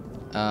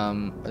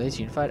 Are these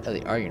unified? Oh,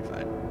 they are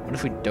unified. What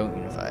if we don't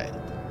unify it?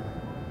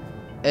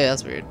 Hey,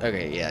 that's weird.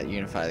 Okay, yeah,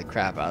 unify the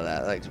crap out of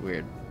that. That looks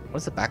weird.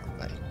 What's the back look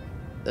like?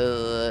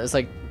 It's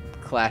like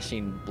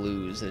clashing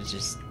blues.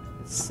 It's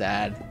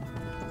sad.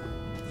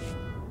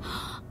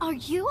 Are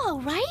you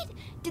alright?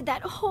 Did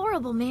that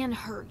horrible man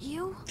hurt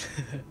you?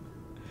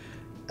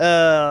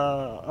 I've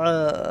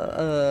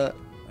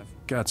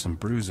got some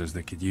bruises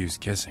that could use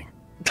kissing.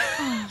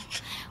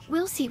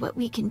 We'll see what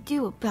we can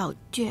do about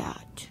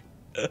that.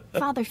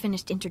 Father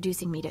finished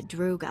introducing me to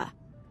Druga.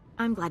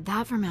 I'm glad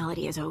that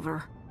formality is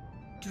over.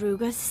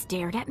 Druga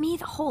stared at me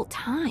the whole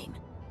time.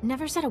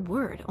 Never said a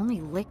word,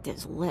 only licked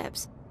his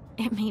lips.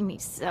 It made me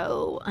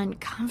so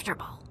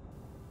uncomfortable.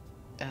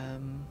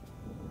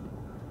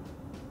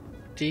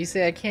 Do you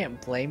say I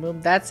can't blame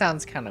him? That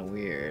sounds kind of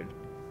weird.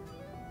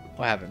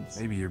 What happens?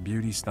 Maybe your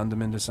beauty stunned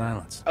him into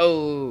silence.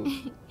 Oh.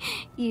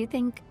 You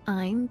think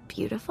I'm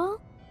beautiful?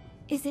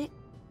 Is it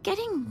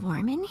getting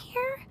warm in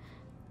here?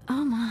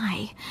 Oh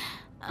my.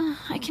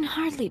 I can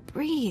hardly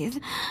breathe.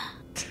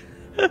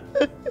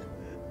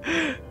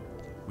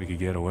 We could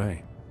get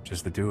away.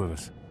 Just the two of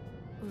us.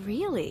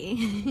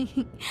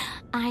 Really?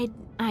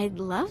 I'd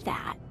love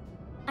that.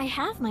 I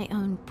have my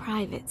own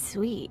private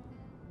suite.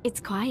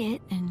 It's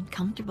quiet and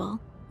comfortable.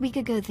 We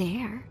could go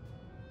there.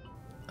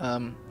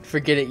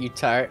 Forget it, you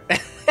tart.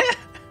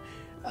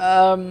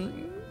 Yeah,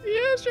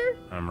 sure.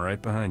 I'm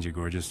right behind you,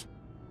 gorgeous.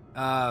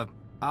 I'll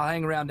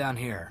hang around down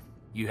here.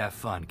 You have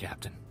fun,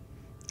 Captain.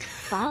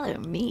 Follow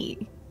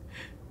me.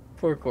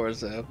 Poor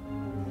Corso.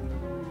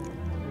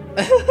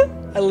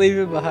 I leave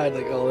him behind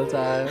like all the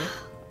time.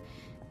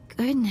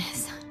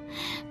 Goodness,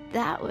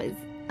 that was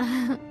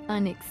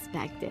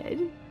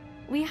unexpected.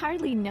 We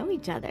hardly know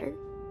each other.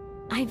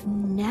 I've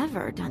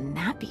never done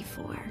that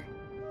before.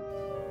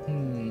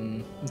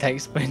 That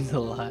explains a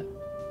lot.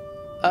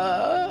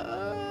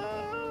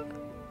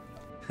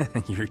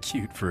 You're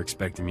cute for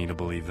expecting me to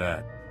believe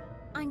that.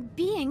 I'm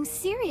being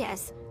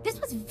serious. This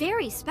was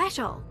very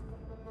special.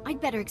 I'd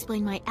better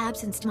explain my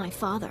absence to my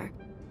father.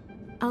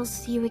 I'll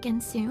see you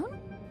again soon?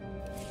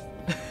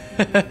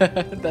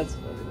 That's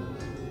funny.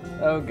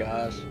 Oh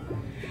gosh.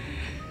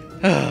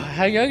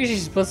 How young is she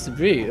supposed to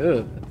be?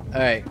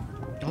 Alright.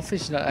 Hopefully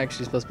she's not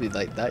actually supposed to be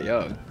like that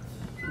young.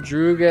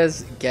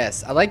 Druga's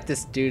guess. I like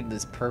this dude in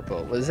this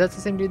purple. Was that the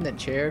same dude in that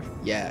chair?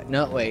 Yeah.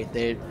 No, wait.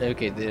 They're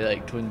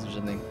like twins or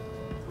something.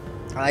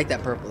 I like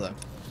that purple though.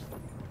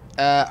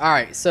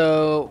 Alright,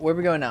 so where are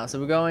we going now?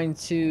 So we're going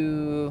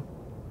to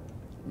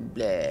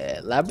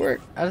lab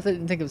work? I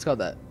didn't think it was called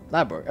that.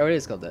 Lab work. Oh, it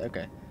is called that.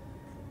 Okay.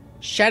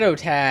 Shadow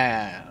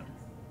Town.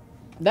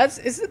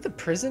 Is it the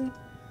prison?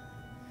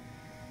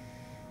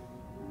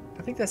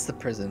 I think that's the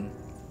prison.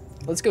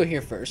 Let's go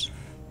here first.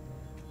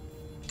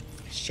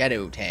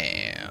 Shadow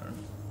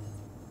Town.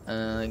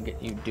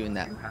 Get you doing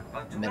that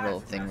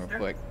metal thing real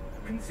quick.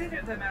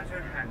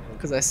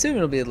 Because I assume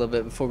it'll be a little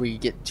bit before we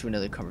get to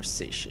another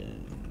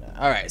conversation.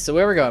 Alright, so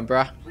where we going,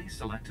 bruh? Please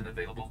select an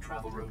available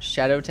travel route.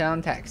 Shadow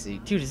Town taxi.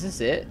 Dude, is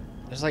this it?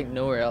 There's like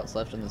nowhere else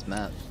left on this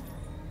map.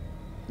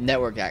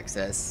 Network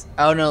access.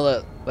 Oh no,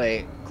 look.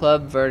 Wait.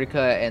 Club,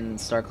 Vertica, and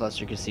Star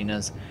Cluster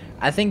casinos.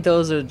 I think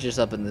those are just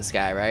up in the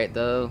sky, right?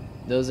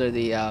 Those are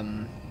the,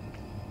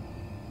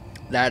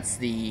 that's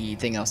the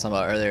thing I was talking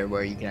about earlier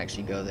where you can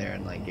actually go there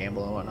and like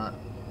gamble and whatnot.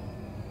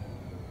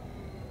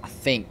 I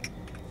think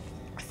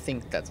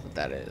that's what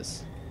that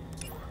is.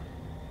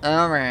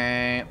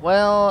 Alright,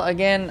 well,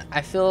 again,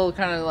 I feel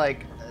kind of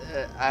like,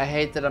 I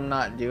hate that I'm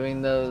not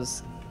doing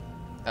those,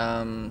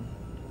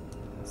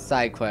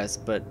 side quests,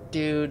 but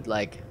dude,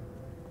 like,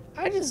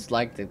 I just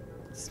like the,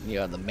 you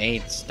know, the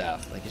main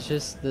stuff. Like, it's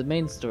just, the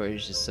main story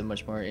is just so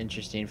much more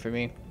interesting for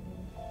me.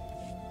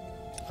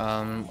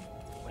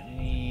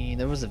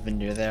 There was a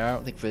vendor there. I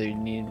don't think really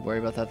need to worry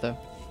about that, though.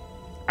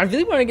 I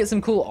really want to get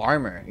some cool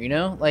armor, you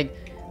know? Like,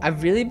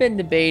 I've really been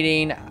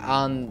debating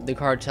on the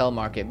cartel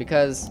market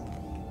because,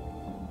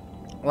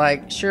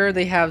 like, sure,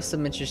 they have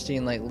some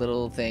interesting, like,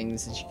 little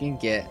things that you can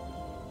get.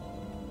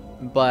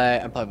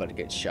 But I'm probably about to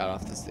get shot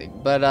off this thing.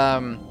 But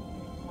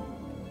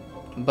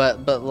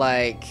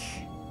like,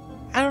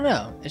 I don't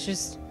know. It's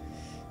just,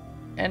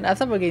 and I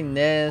thought about getting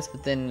this,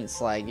 but then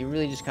it's like, you're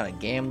really just kind of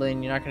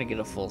gambling. You're not going to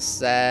get a full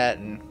set,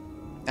 and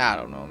I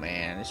don't know,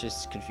 man. It's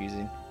just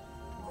confusing.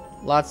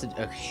 Lots of,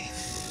 okay.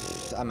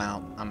 I'm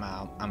out.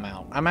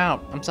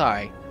 I'm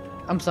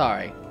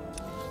sorry.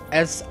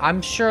 As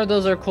I'm sure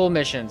those are cool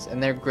missions,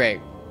 and they're great.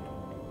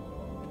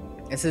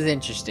 This is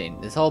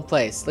interesting. This whole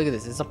place. Look at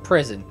this. It's a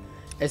prison.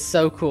 It's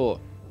so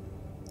cool.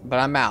 But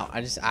I'm out.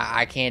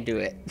 I can't do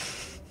it.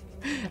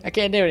 I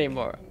can't do it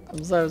anymore.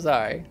 I'm so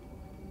sorry.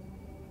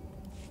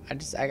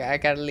 I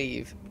gotta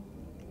leave.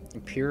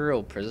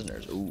 Imperial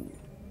prisoners. Ooh.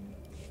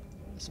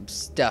 Some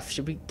stuff.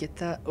 Should we get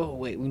that? Oh,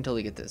 wait. We can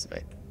totally get this.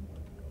 Wait.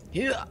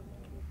 Yeah.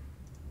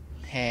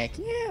 Heck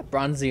yeah.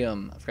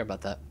 Bronzium. I forgot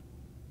about that.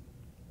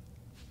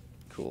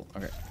 Cool.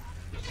 Okay.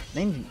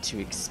 I need to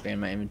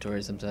expand my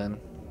inventory sometime.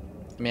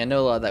 I mean, I know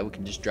a lot of that we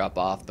can just drop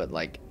off, but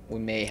like, we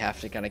may have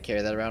to kind of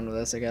carry that around with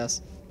us, I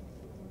guess.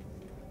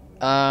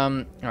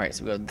 Alright,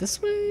 so we go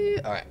this way.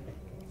 Alright.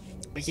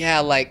 But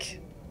yeah, like,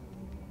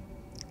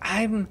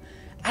 I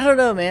don't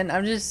know, man.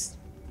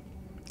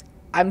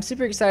 I'm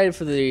super excited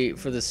for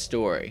the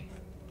story,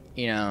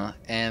 you know,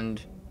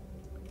 and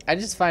I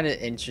just find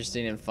it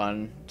interesting and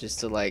fun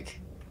just to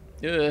like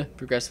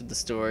progress with the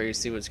story,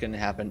 see what's gonna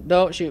happen.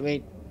 Don't shoot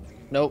me.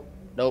 Nope.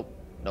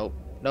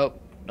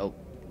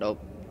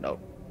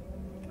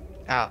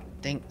 Ah,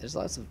 dang, there's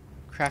lots of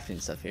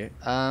crafting stuff here.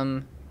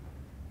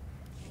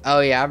 Oh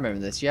yeah, I remember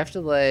this. You have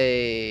to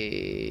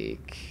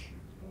like,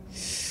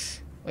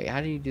 wait,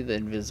 how do you do the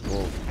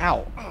invisible?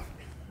 Ow!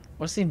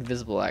 What's the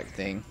invisible act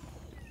thing?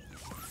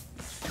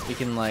 You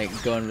can like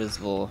go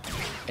invisible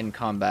in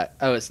combat.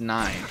 Oh, it's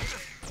 9.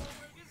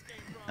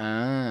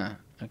 Ah,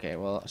 okay.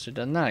 Well, I should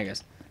have done that, I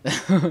guess.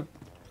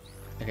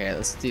 Okay,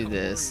 let's do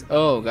this.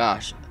 Oh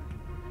gosh.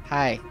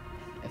 Hi.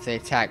 If they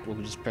attack,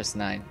 we'll just press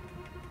 9.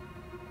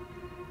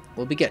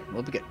 We'll be good.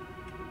 We'll be good.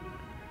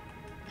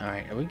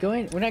 Alright, are we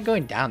going? We're not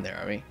going down there,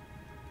 are we?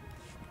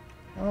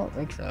 I don't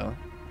think so.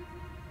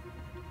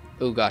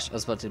 Oh gosh, I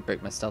was about to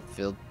break my stealth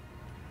field.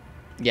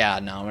 Yeah,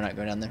 no, we're not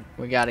going down there.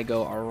 We gotta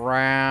go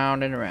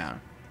around and around.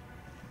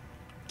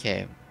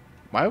 Okay.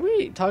 Why are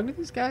we talking to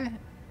this guy?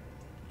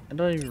 I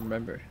don't even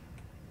remember.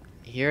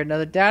 Here,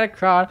 another data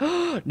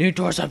cron. New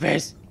torso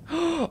base.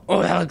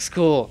 Oh, that looks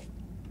cool.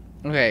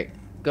 Okay.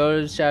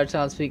 Go to Shadow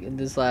Town, speak in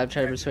this lab,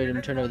 try to persuade him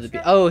to turn over the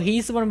beast. Oh,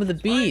 he's the one with the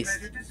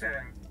beast.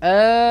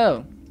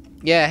 Oh.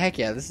 Yeah, heck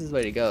yeah, this is the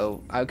way to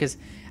go. Because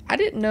I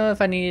didn't know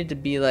if I needed to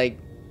be like,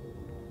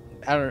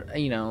 I don't,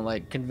 you know,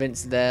 like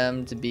convince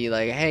them to be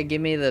like, hey,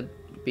 give me the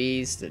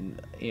beast, and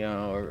you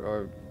know,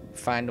 or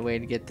find a way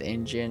to get the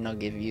engine. I'll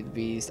give you the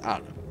beast. I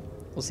don't know.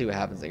 We'll see what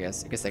happens. I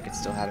guess that could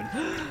still happen.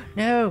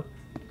 No,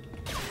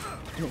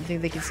 I didn't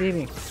think they could see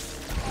me.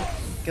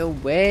 Go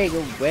away,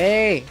 go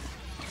away.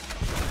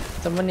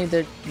 Someone need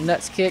their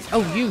nuts kicked.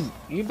 Oh,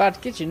 you about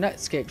to get your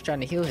nuts kicked trying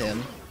to heal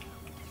him.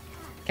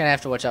 Kind of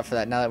have to watch out for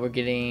that. Now that we're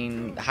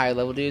getting higher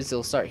level dudes,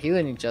 they'll start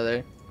healing each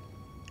other,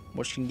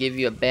 which can give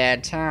you a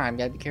bad time.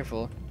 Gotta be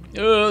careful.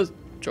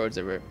 droids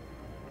everywhere.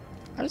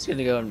 I'm just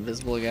gonna go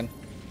invisible again.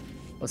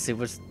 Let's see,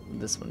 what's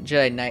this one?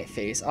 Jedi Knight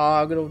face.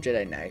 Oh, good old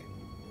Jedi Knight.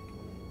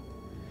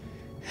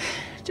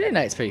 Jedi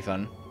Knight's pretty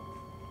fun.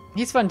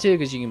 He's fun too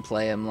because you can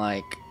play him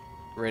like...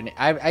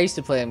 I used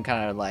to play him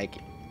kind of like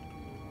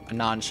a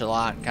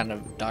nonchalant, kind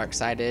of dark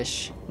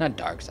side-ish. Not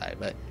dark side,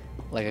 but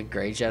like a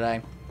gray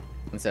Jedi.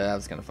 And so that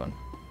was kind of fun.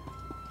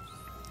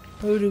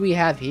 Who do we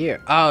have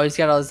here? Oh, he's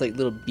got all these like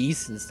little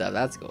beasts and stuff.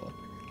 That's cool.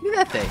 Look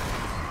at that thing.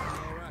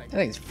 That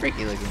thing's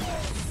freaky looking.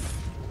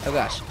 Oh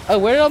gosh. Oh,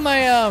 where did all my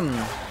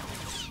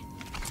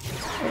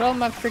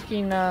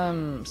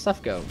freaking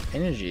stuff go?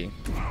 Energy.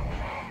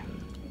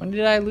 When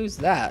did I lose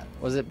that?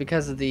 Was it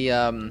because of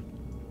the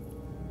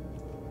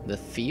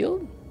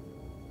field?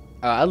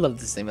 Oh, I love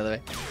this thing, by the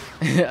way.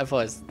 I've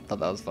always thought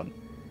that was fun.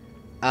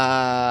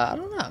 I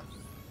don't know.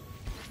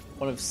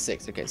 1 of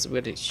 6. Okay, so we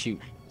got to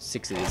shoot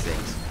 6 of these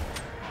things.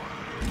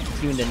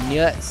 You in the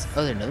nuts.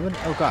 Oh, there's another one?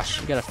 Oh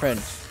gosh, we got a friend.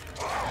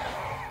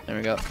 There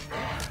we go.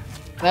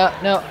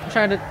 No, I'm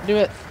trying to do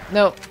it.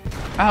 No.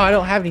 Oh, I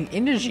don't have any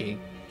energy.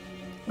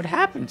 What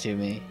happened to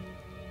me?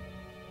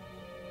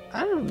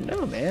 I don't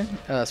know, man.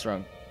 Oh, that's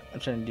wrong. I'm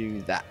trying to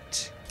do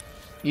that.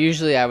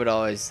 Usually I would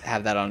always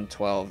have that on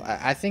 12.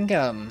 I think,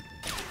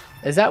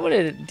 is that what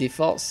it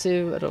defaults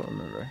to? I don't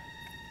remember.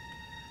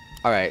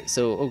 Alright,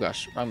 so, oh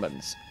gosh, wrong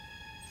buttons.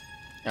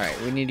 Alright,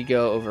 we need to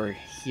go over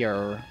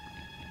here.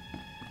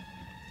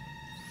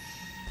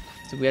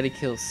 So we gotta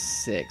kill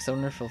 6. I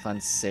wonder if we'll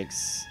find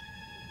 6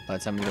 by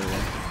the time we go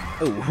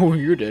in. Oh,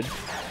 you're dead.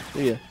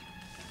 Yeah.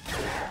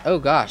 Oh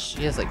gosh,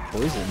 he has like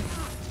poison.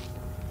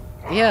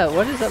 Yeah,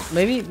 what is up?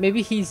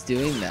 Maybe he's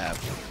doing that.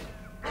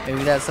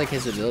 Maybe that's like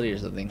his ability or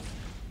something.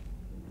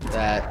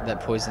 That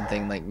poison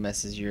thing like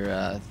messes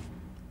your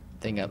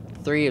thing up.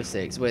 3 of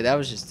 6. Wait, that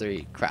was just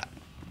 3. Crap.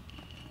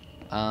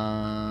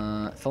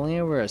 If only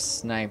I were a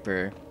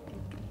sniper,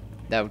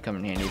 that would come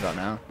in handy about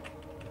now.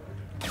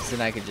 So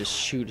then I could just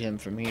shoot him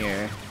from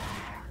here.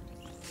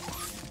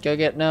 Go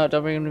get... No,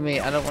 don't bring him to me.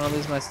 I don't want to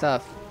lose my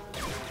stuff.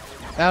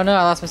 Oh no,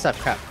 I lost my stuff.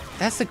 Crap.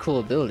 That's a cool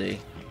ability.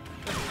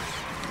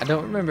 I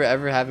don't remember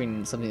ever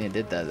having something that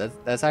did that.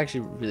 That's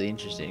actually really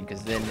interesting,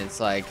 because then it's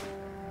like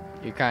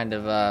you're kind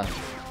of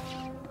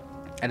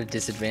at a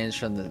disadvantage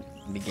from the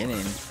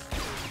beginning.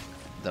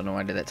 Don't know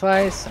why I did that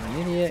twice. I'm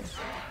an idiot.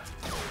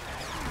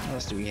 What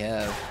else do we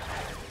have?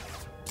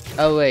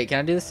 Oh wait, can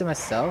I do this to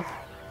myself?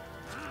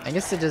 I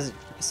guess it does.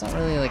 It's not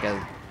really like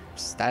a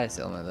status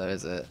element though,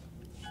 is it?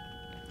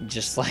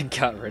 Just like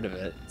got rid of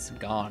it. It's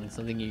gone. It's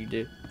something you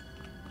do.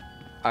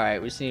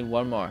 Alright, we just need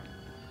 1 more.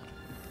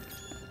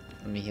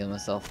 Let me heal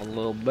myself a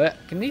little bit.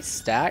 Can these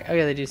stack? Oh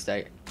yeah, they do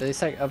stack. Do they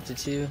stack up to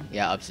 2?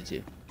 Yeah, up to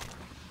 2.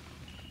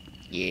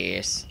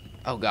 Yes.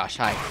 Oh gosh,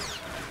 hi.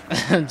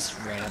 Just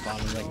ran up on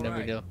him like no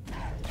big deal.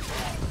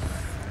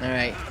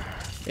 Alright.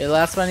 You're the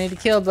last one I need to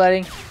kill,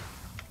 buddy.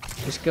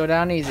 Just go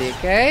down easy,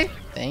 okay?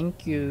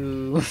 Thank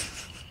you.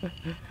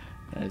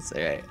 That's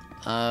alright.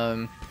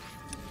 I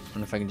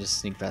wonder if I can just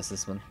sneak past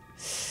this one.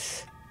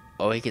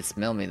 Oh, he can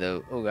smell me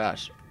though. Oh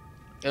gosh.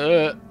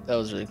 That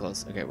was really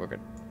close. Okay, we're good.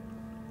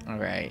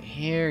 Alright,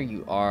 here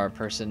you are,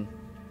 person.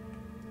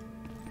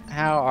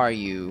 How are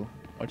you?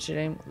 What's your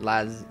name?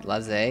 Laze?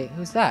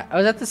 Who's that? Oh,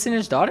 is that the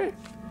sinner's daughter?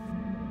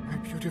 My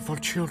beautiful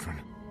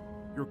children.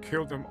 You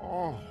killed them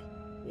all.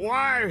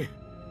 Why?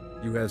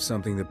 You have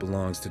something that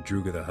belongs to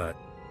Druga the Hutt.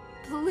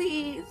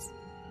 Please,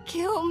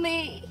 kill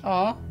me.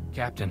 Aw.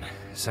 Captain,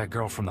 it's that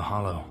girl from the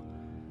Hollow.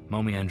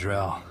 Momi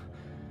Andrell.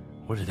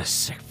 What did the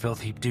sick filth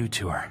heap do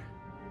to her?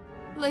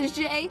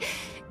 Leger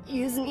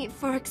used me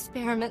for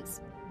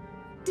experiments.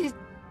 Did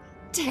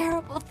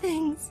terrible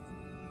things.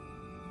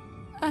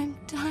 I'm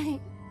dying.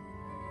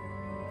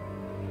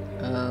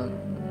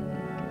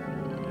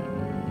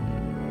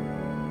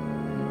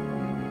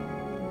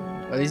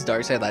 Are these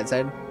dark side, light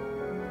side?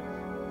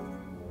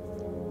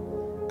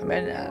 I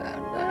mean,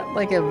 not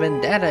like a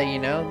vendetta, you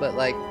know, but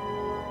like...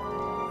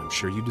 I'm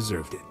sure you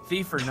deserved it.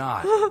 Thief or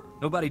not,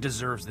 nobody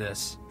deserves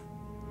this.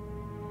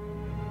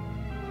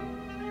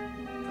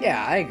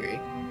 Yeah, I agree.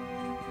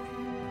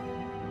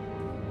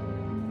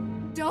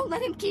 Don't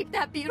let him keep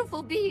that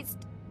beautiful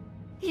beast.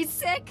 He's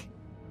sick.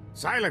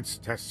 Silence,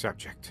 test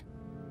subject.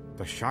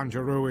 The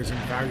Shanjaru is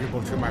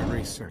invaluable to my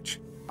research.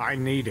 I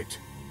need it.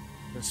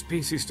 The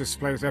species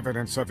displays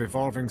evidence of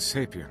evolving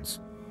sapiens.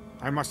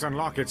 I must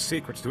unlock its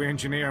secrets to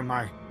engineer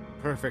my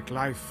perfect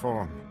life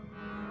form.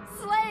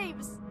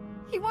 Slaves!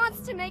 He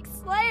wants to make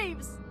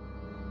slaves!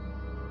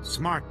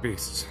 Smart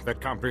beasts that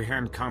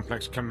comprehend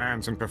complex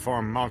commands and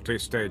perform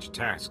multi-stage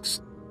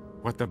tasks.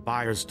 What the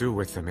buyers do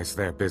with them is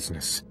their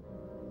business.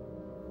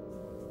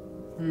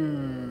 How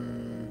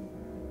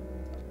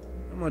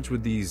much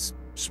would these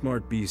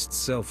smart beasts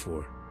sell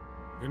for?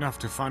 Enough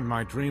to fund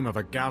my dream of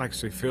a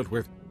galaxy filled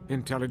with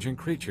intelligent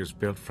creatures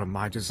built from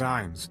my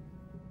designs.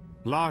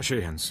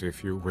 Lajians,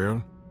 if you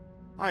will.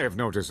 I have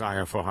no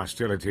desire for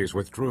hostilities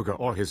with Druga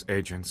or his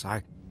agents.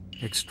 I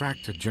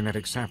extracted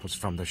genetic samples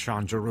from the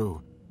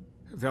Shanjaru.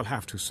 They'll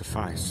have to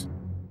suffice.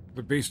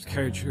 The beast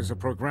cage is a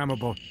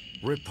programmable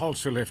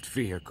repulsor lift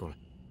vehicle.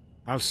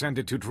 I'll send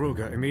it to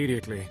Druga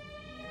immediately.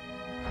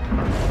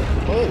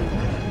 Oh.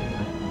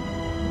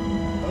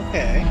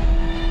 Okay.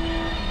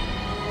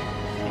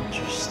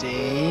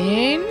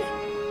 Interesting.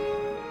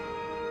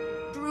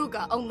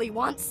 Druga only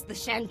wants the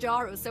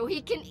Shanjaru so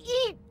he can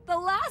eat the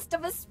last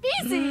of a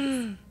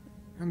species.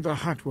 And the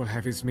Hutt will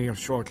have his meal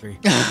shortly.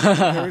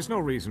 There is no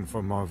reason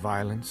for more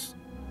violence.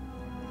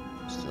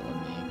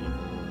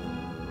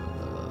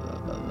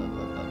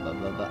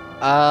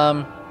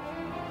 The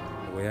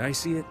way I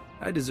see it,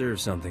 I deserve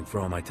something for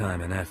all my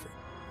time and effort.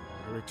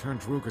 I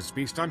returned Druga's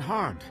beast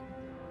unharmed.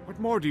 What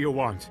more do you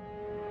want?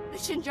 The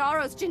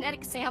Shinjaro's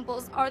genetic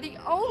samples are the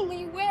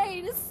only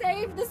way to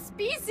save the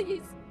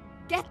species.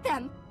 Get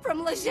them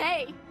from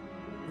Leger.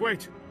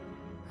 Wait.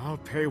 I'll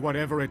pay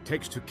whatever it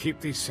takes to keep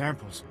these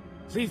samples.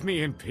 Leave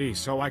me in peace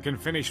so I can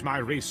finish my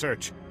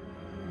research.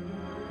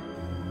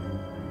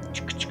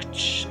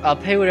 I'll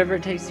pay whatever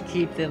it takes to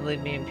keep them.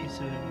 Leave me in peace.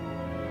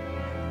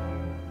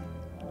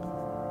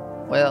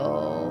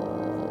 Well,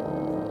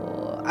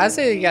 I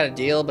say you got a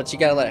deal, but you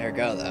gotta let her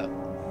go, though.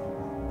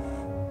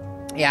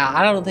 Yeah,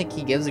 I don't think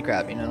he gives a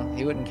crap, you know?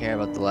 He wouldn't care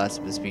about the last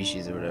of the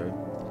species or whatever.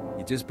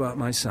 You just bought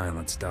my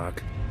silence,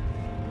 Doc.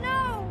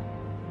 No!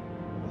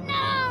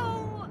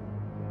 No!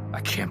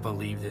 I can't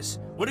believe this.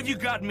 What have you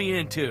gotten me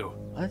into?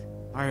 What?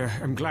 I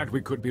am glad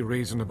we could be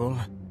reasonable.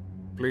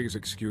 Please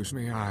excuse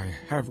me, I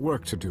have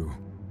work to do.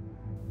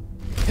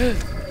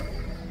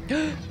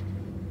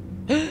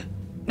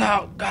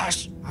 No,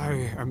 gosh.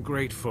 I am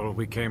grateful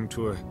we came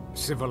to a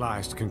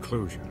civilized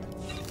conclusion.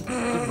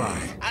 Goodbye.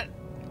 I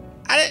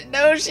didn't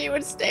know she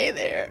would stay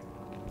there.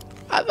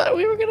 I thought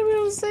we were gonna be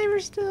able to save her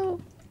still.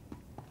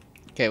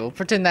 Okay, we'll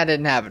pretend that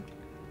didn't happen.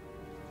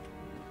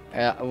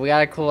 We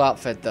got a cool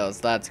outfit though,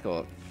 so that's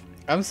cool.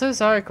 I'm so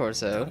sorry,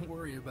 Corso. Don't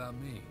worry about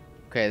me.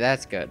 Okay,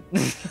 that's good.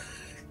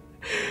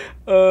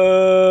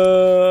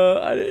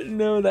 I didn't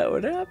know that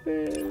would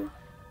happen.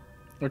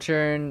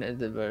 Return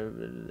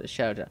the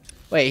Shadowtown.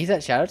 Wait, he's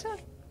at Shadowtown?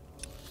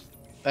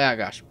 Oh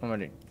gosh, what am I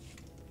doing?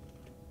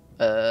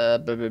 Blah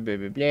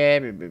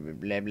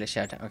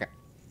Shadowtown. Okay.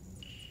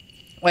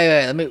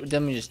 Wait,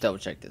 let me just double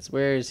check this.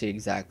 Where is he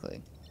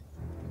exactly?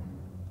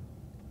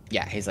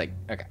 Yeah, he's like,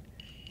 okay.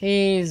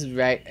 He's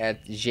right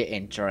at the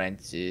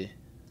entrance.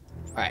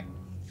 Alright.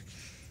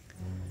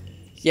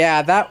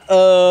 Yeah, that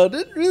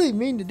didn't really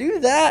mean to do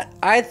that.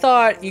 I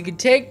thought you could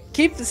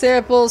keep the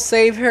samples,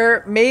 save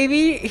her.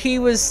 Maybe he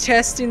was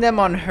testing them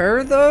on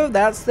her though.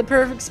 That's the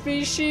perfect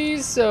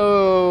species,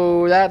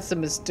 so that's a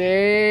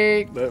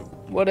mistake, but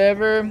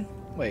whatever.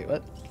 Wait,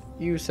 what?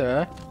 You,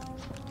 sir?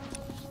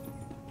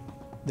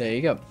 There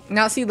you go.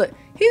 Now see, look,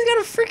 he's got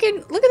a freaking,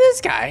 look at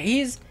this guy.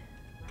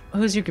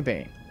 Who's your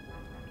companion?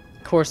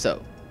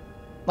 Corso.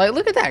 Like,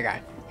 look at that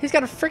guy. He's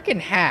got a freaking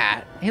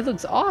hat. He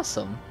looks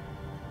awesome.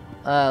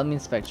 Let me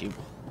inspect you.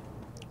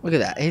 Look at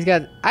that. He's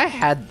got, I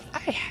had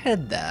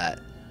that.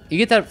 You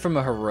get that from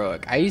a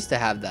heroic. I used to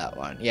have that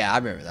one. Yeah, I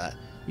remember that.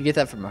 You get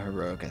that from a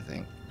heroic, I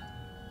think.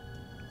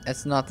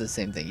 That's not the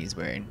same thing he's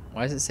wearing.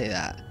 Why does it say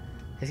that?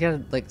 He's got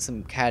like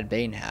some Cad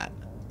Bane hat.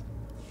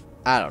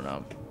 I don't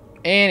know.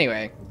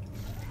 Anyway.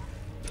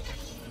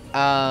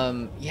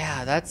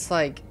 Yeah, that's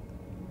like,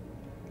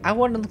 I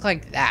want to look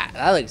like that.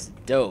 That looks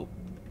dope.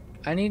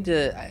 I need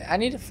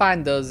to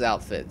find those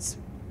outfits.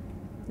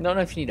 I don't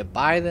know if you need to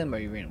buy them or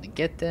you randomly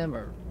get them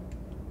or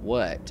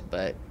what,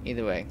 but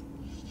either way.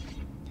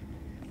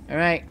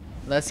 Alright,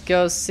 let's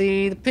go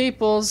see the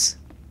peoples.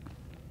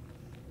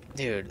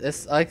 Dude, I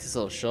like this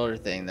little shoulder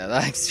thing though.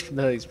 That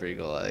looks pretty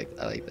cool. I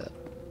like that.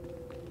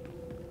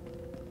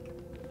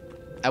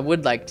 I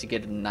would like to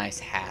get a nice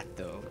hat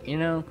though, you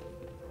know?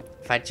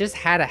 If I just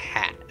had a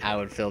hat, I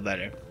would feel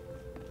better.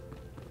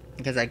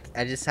 Because I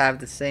just have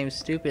the same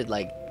stupid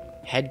like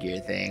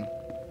headgear thing.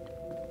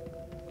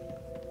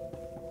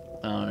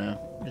 I don't know.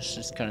 It's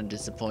just kind of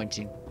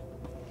disappointing.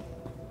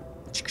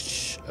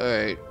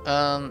 Alright.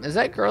 Is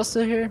that girl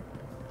still here?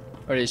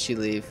 Or did she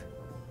leave?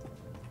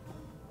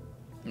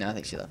 No, I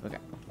think she left. Okay.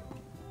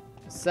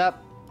 What's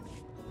up?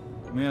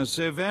 We are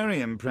so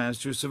very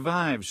impressed you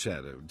survived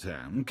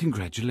Shadowtown.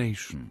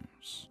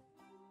 Congratulations.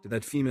 Did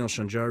that female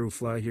Shanjaru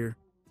fly here?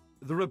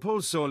 The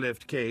repulsor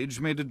lift cage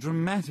made a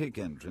dramatic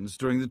entrance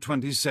during the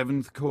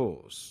 27th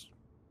course.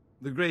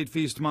 The Great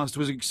Feast Master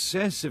was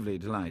excessively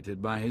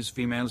delighted by his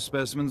female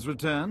specimen's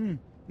return.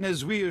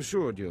 As we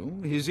assured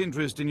you, his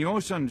interest in your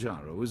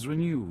Shanjaru is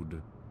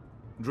renewed.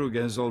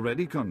 Druga has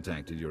already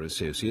contacted your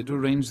associate to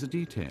arrange the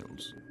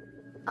details.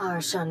 Our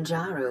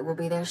Shanjaru will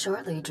be there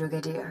shortly,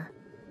 Druga dear.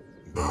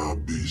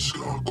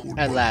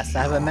 At last,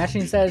 I have a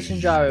matching set of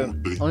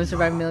Shanjaru. Only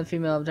surviving male and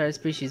female of entire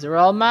species are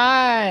all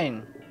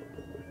mine!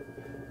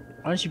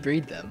 Why don't you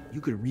breed them?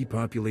 You could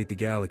repopulate the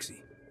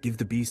galaxy. Give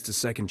the beasts a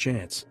second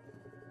chance.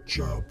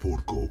 Why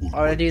would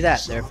I do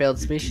that? They're a failed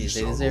species.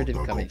 They deserve to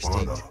become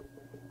extinct.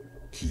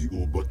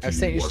 I've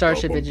sent your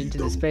starship engine to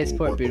the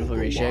spaceport, beautiful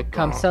Risha.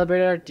 Come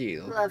celebrate our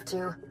deal. Love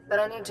to, but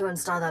I need to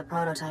install that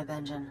prototype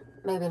engine.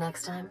 Maybe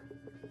next time.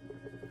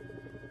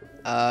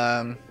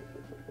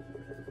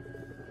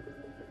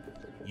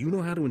 You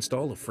know how to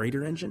install a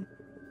freighter engine?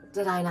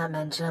 Did I not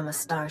mention I'm a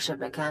starship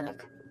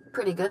mechanic?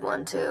 Pretty good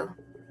one, too.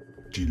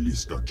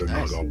 Nice.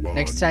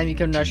 Next time you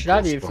come to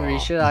Nostradamus for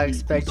Risha, I'll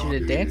expect you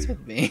to dance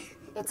with me.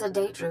 It's a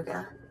date,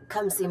 Druga.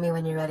 Come see me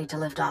when you're ready to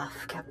lift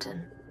off,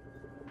 Captain.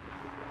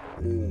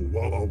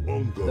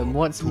 The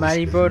once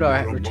mighty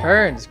Bodar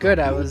returns. Good,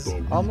 I was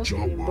almost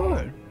getting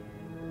bored.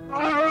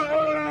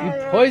 You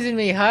poisoned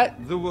me, Hut.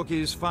 The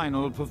Wookiee's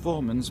final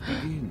performance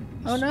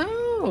begins. Oh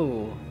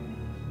no.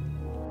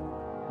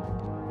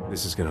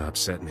 This is gonna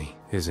upset me,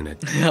 isn't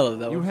it?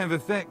 You have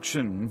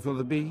affection for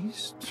the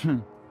beast?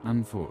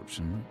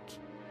 Unfortunate.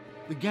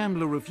 The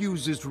gambler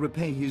refuses to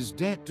repay his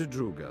debt to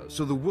Druga,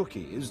 so the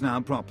Wookiee is now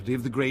property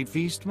of the Great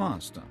Feast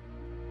Master.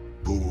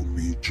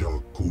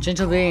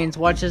 Gentle beings,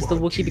 watch as the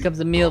Wookiee becomes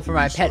a meal for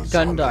my pet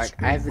Gundark.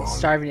 I have been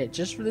starving it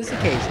just for this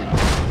occasion.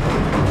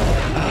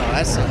 Oh,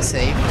 that's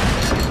unsafe.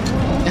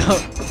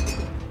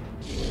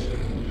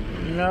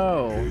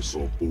 No.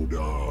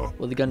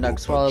 Will the Gundark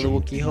swallow the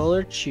Wookiee whole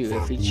or chew?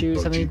 If he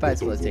chews, how many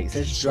bites will it take?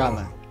 Such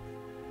drama.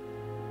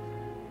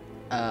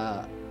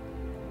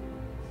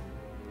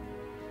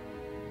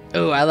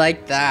 Oh, I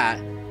like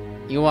that.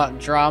 You want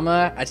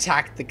drama?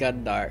 Attack the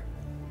Gundark.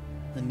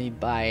 Let me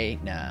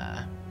bite.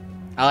 Nah.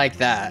 I like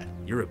that.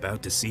 You're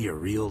about to see a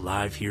real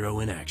live hero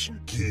in action.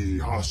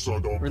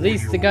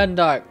 Release the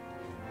Gundark.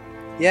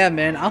 Yeah,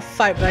 man, I'll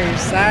fight by your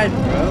side,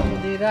 bro.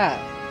 We'll do that.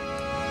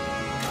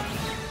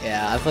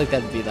 Yeah, I feel like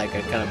that'd be like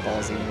a kind of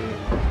ballsy move.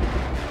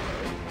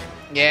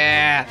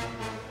 Yeah!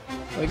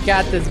 We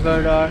got this,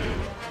 Bodar.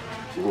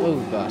 Oh,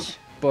 gosh.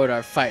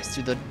 Bodar fights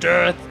through the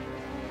death.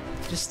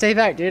 Just stay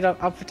back, dude.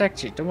 I'll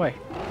protect you. Don't worry.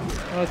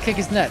 I'll kick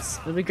his nuts.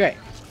 It'll be great.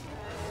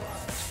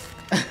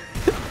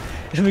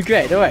 It'll be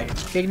great. Don't worry.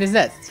 Kicking his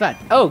nuts. It's fine.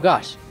 Oh,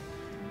 gosh.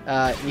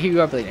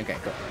 You are bleeding. Okay,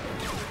 cool.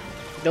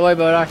 Don't worry,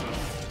 Bodar.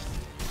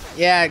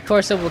 Yeah,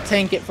 Corso will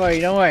tank it for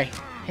you. Don't worry.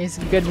 He's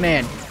a good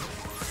man.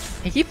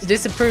 He keeps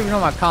disapproving all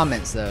my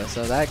comments, though,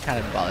 so that kind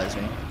of bothers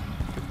me.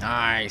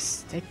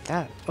 Nice. Take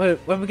that.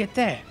 What did we get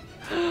there?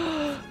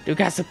 Dude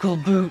got some cool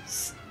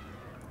boots.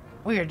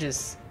 We are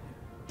just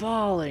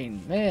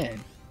balling, man.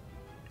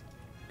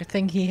 Good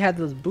thing he had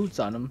those boots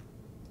on him.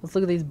 Let's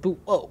look at these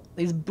boots. Whoa,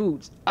 these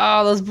boots.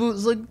 Oh, those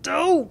boots look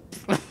dope.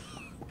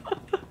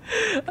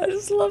 I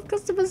just love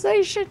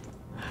customization.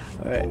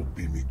 Alright.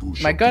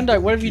 My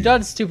Gundark, what have you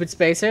done, stupid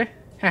spacer?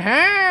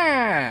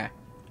 Haha!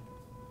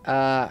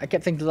 I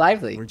kept things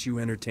lively. Weren't you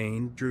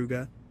entertained,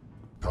 Druga?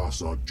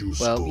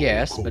 Well,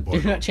 yes, but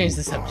do not change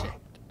the subject.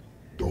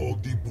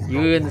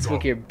 You and this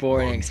Wookiee are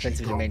boring and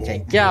expensive to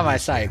maintain. Get on my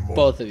side,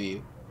 both of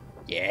you.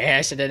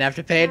 Yes, I didn't have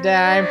to pay a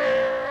dime.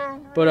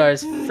 Bodar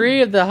is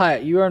free of the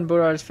hut. You earn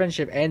Bodar's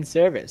friendship and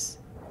service.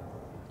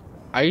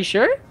 Are you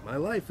sure? My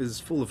life is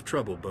full of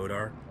trouble,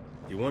 Bodar.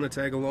 You want to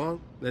tag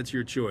along? That's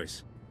your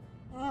choice.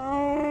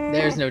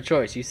 There's no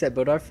choice. You said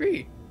Bodar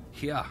free.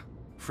 Yeah,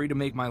 free to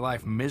make my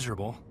life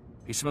miserable.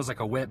 He smells like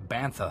a wet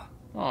bantha.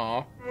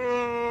 Aw.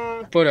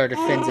 Bodar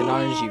defends and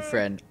honors you,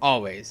 friend.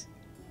 Always.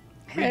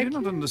 We do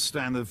not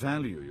understand the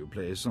value you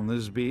place on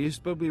this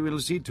beast, but we will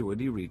see to it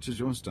he reaches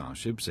your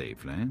starship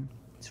safely.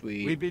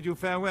 Sweet. We bid you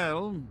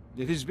farewell.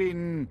 It has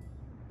been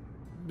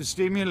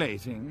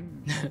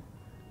stimulating.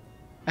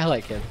 I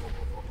like him.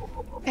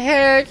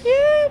 Heck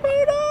yeah,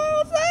 Bodar!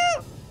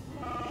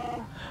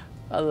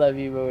 I love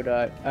you,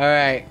 Bodar.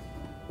 Alright.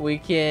 We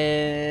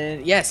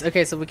can... Yes,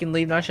 okay, so we can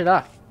leave Nar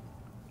Shaddaa.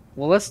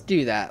 Well, let's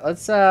do that.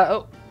 Let's,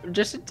 oh,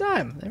 just in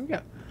time. There we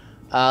go.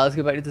 Let's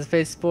go back to the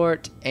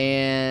spaceport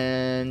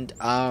and,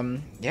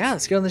 yeah,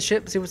 let's get on the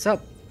ship, see what's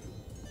up.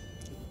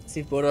 See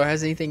if Bodar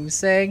has anything to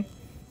say.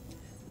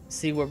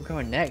 See where we're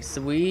going next.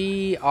 So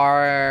we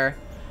are...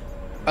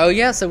 Oh,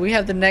 yeah, so we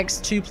have the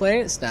next 2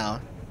 planets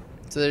now.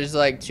 So there's,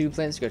 like, 2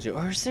 planets to go to.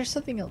 Or is there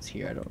something else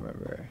here? I don't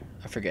remember.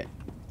 I forget.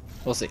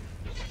 We'll see.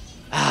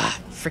 Ah,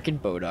 freaking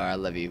Bodar. I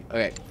love you.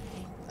 Okay.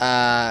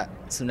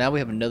 So now we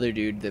have another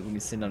dude that we can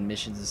send on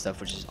missions and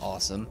stuff, which is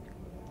awesome.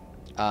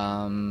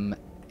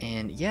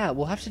 And yeah,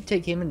 we'll have to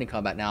take him into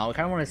combat now. I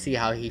kind of want to see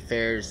how he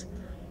fares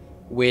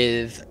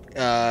with,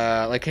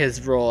 like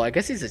his role. I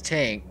guess he's a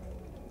tank.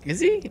 Is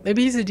he?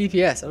 Maybe he's a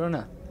DPS. I don't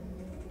know.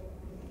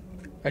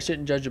 I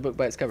shouldn't judge a book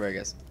by its cover, I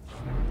guess.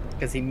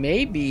 Because he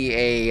may be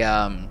a,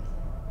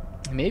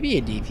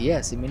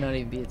 DPS. He may not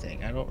even be a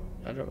tank. I don't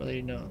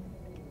really know.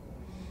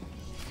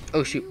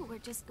 Oh shoot. You were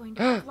just going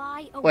to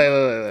fly away.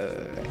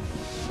 Wait.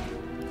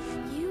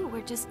 You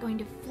were just going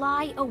to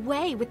fly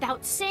away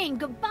without saying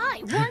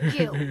goodbye, weren't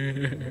you?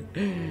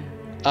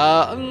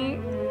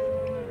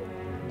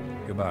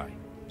 Goodbye.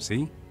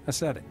 See? I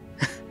said it.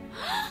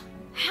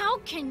 How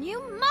can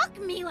you mock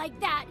me like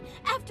that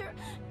after...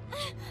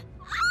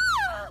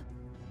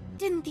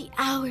 Didn't the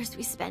hours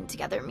we spent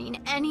together mean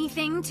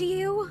anything to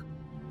you?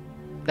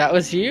 That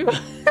was you?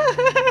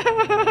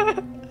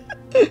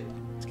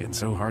 It's getting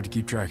so hard to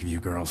keep track of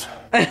you girls.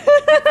 I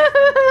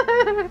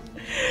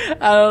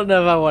don't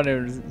know if I want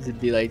him to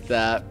be like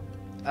that.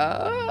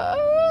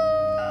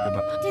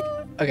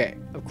 Okay,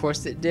 of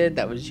course it did.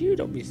 That was you.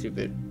 Don't be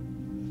stupid.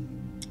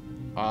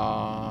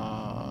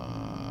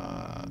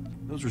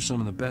 Those were some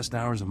of the best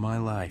hours of my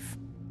life.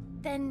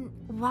 Then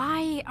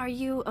why are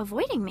you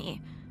avoiding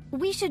me?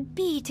 We should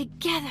be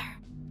together.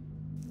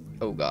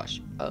 Oh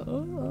gosh. I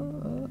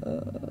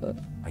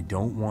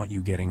don't want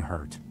you getting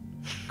hurt.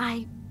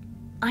 I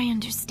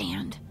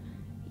understand.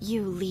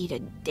 You lead a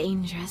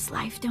dangerous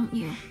life, don't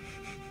you?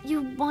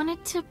 You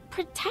wanted to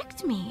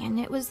protect me, and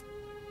it was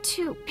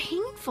too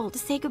painful to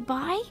say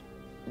goodbye?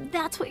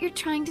 That's what you're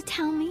trying to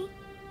tell me?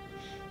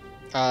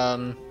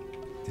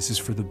 This is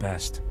for the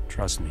best.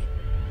 Trust me.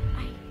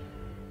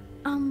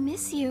 I'll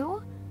miss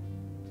you.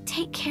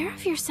 Take care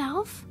of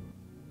yourself.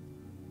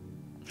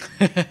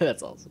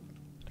 That's awesome.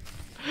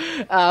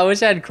 I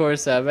wish I had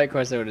Corsa. I bet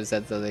Corsa would have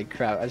said something.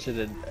 Crap, I should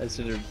have.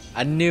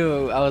 I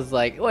knew. I was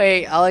like,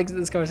 wait, I'll exit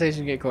this conversation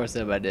and get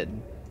Corsa, but I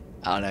didn't.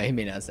 I don't know. He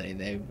may not say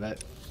anything,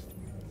 but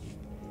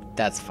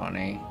that's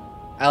funny.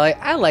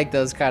 I like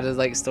those kind of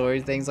like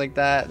story things like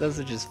that. Those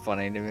are just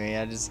funny to me.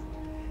 I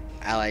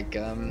like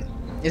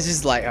it's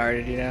just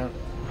lighthearted, you know.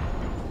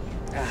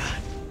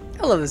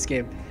 I love this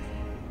game.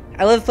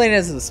 I love playing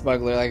as the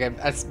smuggler. Like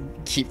I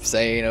keep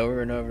saying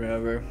over and over and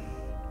over,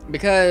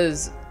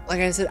 because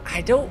like I said,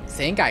 I don't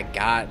think I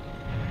got,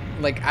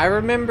 like, I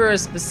remember a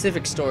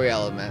specific story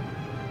element,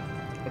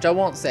 which I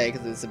won't say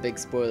because it's a big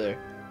spoiler.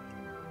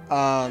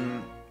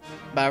 But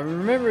I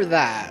remember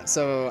that,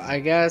 so I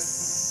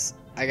guess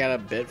I got a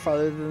bit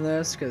farther than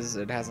this because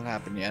it hasn't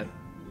happened yet.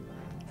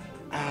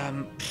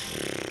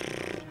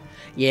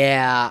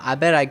 Yeah, I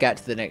bet I got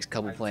to the next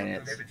couple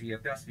planets.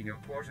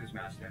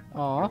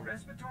 Aw.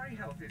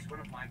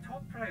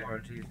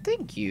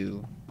 Thank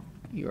you.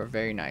 You are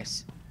very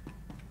nice.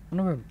 I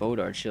wonder where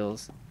Bodar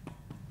chills.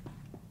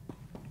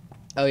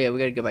 Oh yeah, we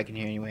gotta go back in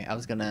here anyway. I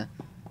was gonna...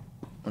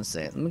 Let's see.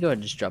 Let me go ahead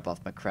and just drop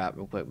off my crap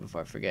real quick before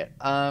I forget.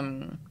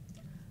 I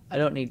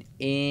don't need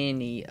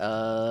any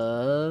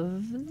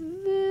of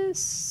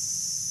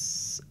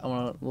this.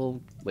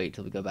 We'll wait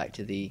till we go back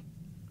to the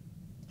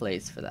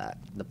place for that.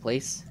 The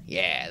place?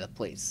 Yeah, the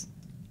place.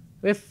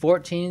 We have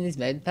 14 of these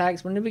med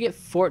packs? When did we get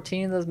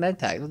 14 of those med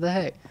packs? What the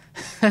heck?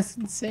 That's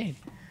insane.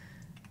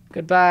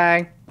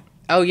 Goodbye.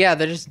 Oh yeah,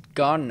 they're just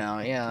gone now.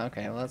 Yeah,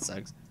 okay, well that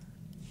sucks.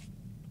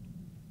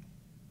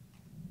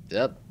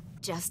 Yep.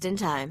 Just in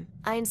time.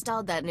 I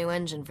installed that new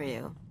engine for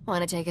you.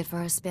 Want to take it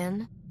for a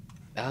spin?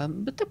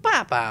 What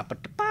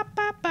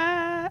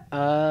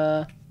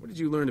did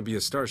you learn to be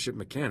a starship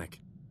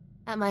mechanic?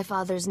 At my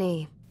father's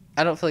knee.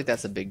 I don't feel like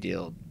that's a big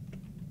deal.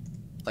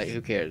 Like,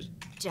 who cares?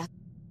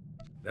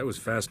 That was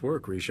fast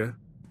work, Risha.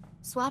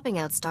 Swapping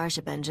out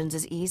starship engines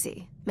is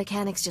easy.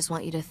 Mechanics just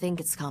want you to think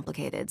it's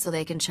complicated so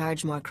they can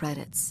charge more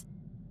credits.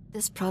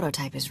 This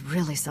prototype is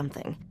really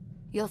something.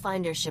 You'll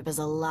find your ship is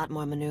a lot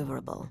more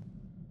maneuverable.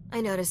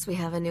 I noticed we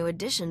have a new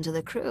addition to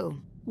the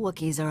crew.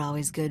 Wookiees are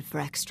always good for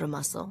extra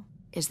muscle.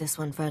 Is this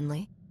one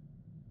friendly?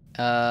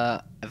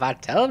 If I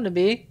tell him to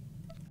be.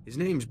 His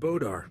name's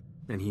Bodar,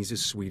 and he's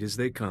as sweet as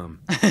they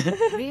come.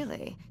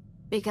 Really?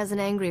 Because an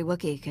angry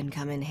Wookiee can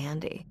come in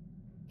handy.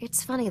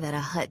 It's funny that a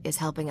Hutt is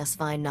helping us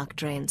find Nock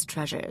Drain's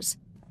treasures.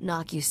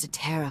 Nock used to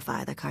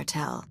terrify the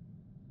cartel.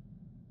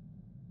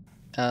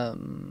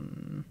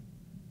 You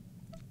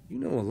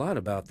know a lot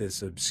about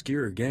this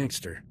obscure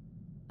gangster.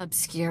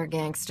 Obscure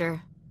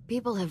gangster.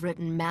 People have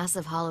written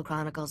massive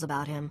holochronicles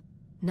about him.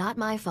 Not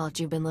my fault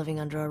you've been living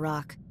under a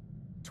rock.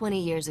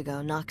 20 years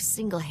ago, Nock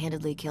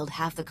single-handedly killed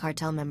half the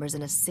cartel members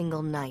in a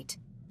single night.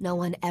 No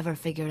one ever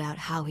figured out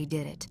how he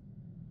did it.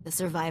 The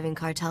surviving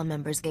cartel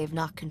members gave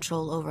Nock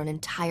control over an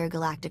entire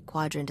galactic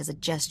quadrant as a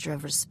gesture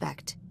of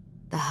respect.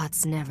 The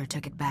Hutts never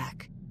took it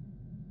back.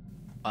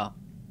 Wow.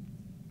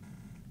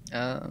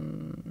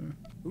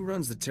 Who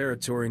runs the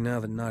territory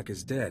now that Nock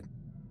is dead?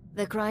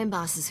 The crime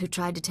bosses who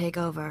tried to take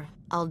over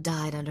all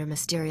died under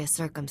mysterious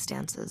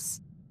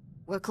circumstances.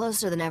 We're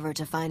closer than ever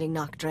to finding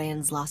Nock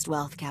Drain's lost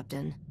wealth,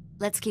 Captain.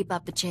 Let's keep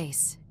up the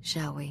chase,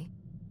 shall we?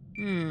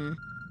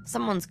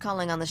 Someone's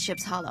calling on the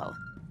ship's holo.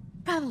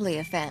 Probably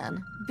a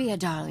fan. Be a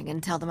darling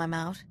and tell them I'm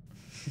out.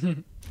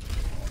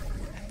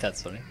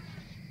 That's funny.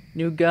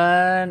 New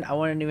gun. I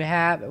want a new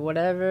hat,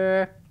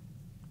 whatever.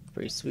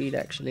 Pretty sweet,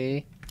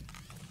 actually.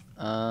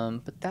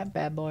 Put that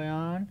bad boy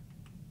on.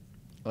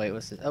 Wait,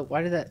 what's this? Oh,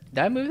 why did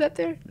I move that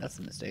there? That's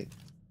a mistake.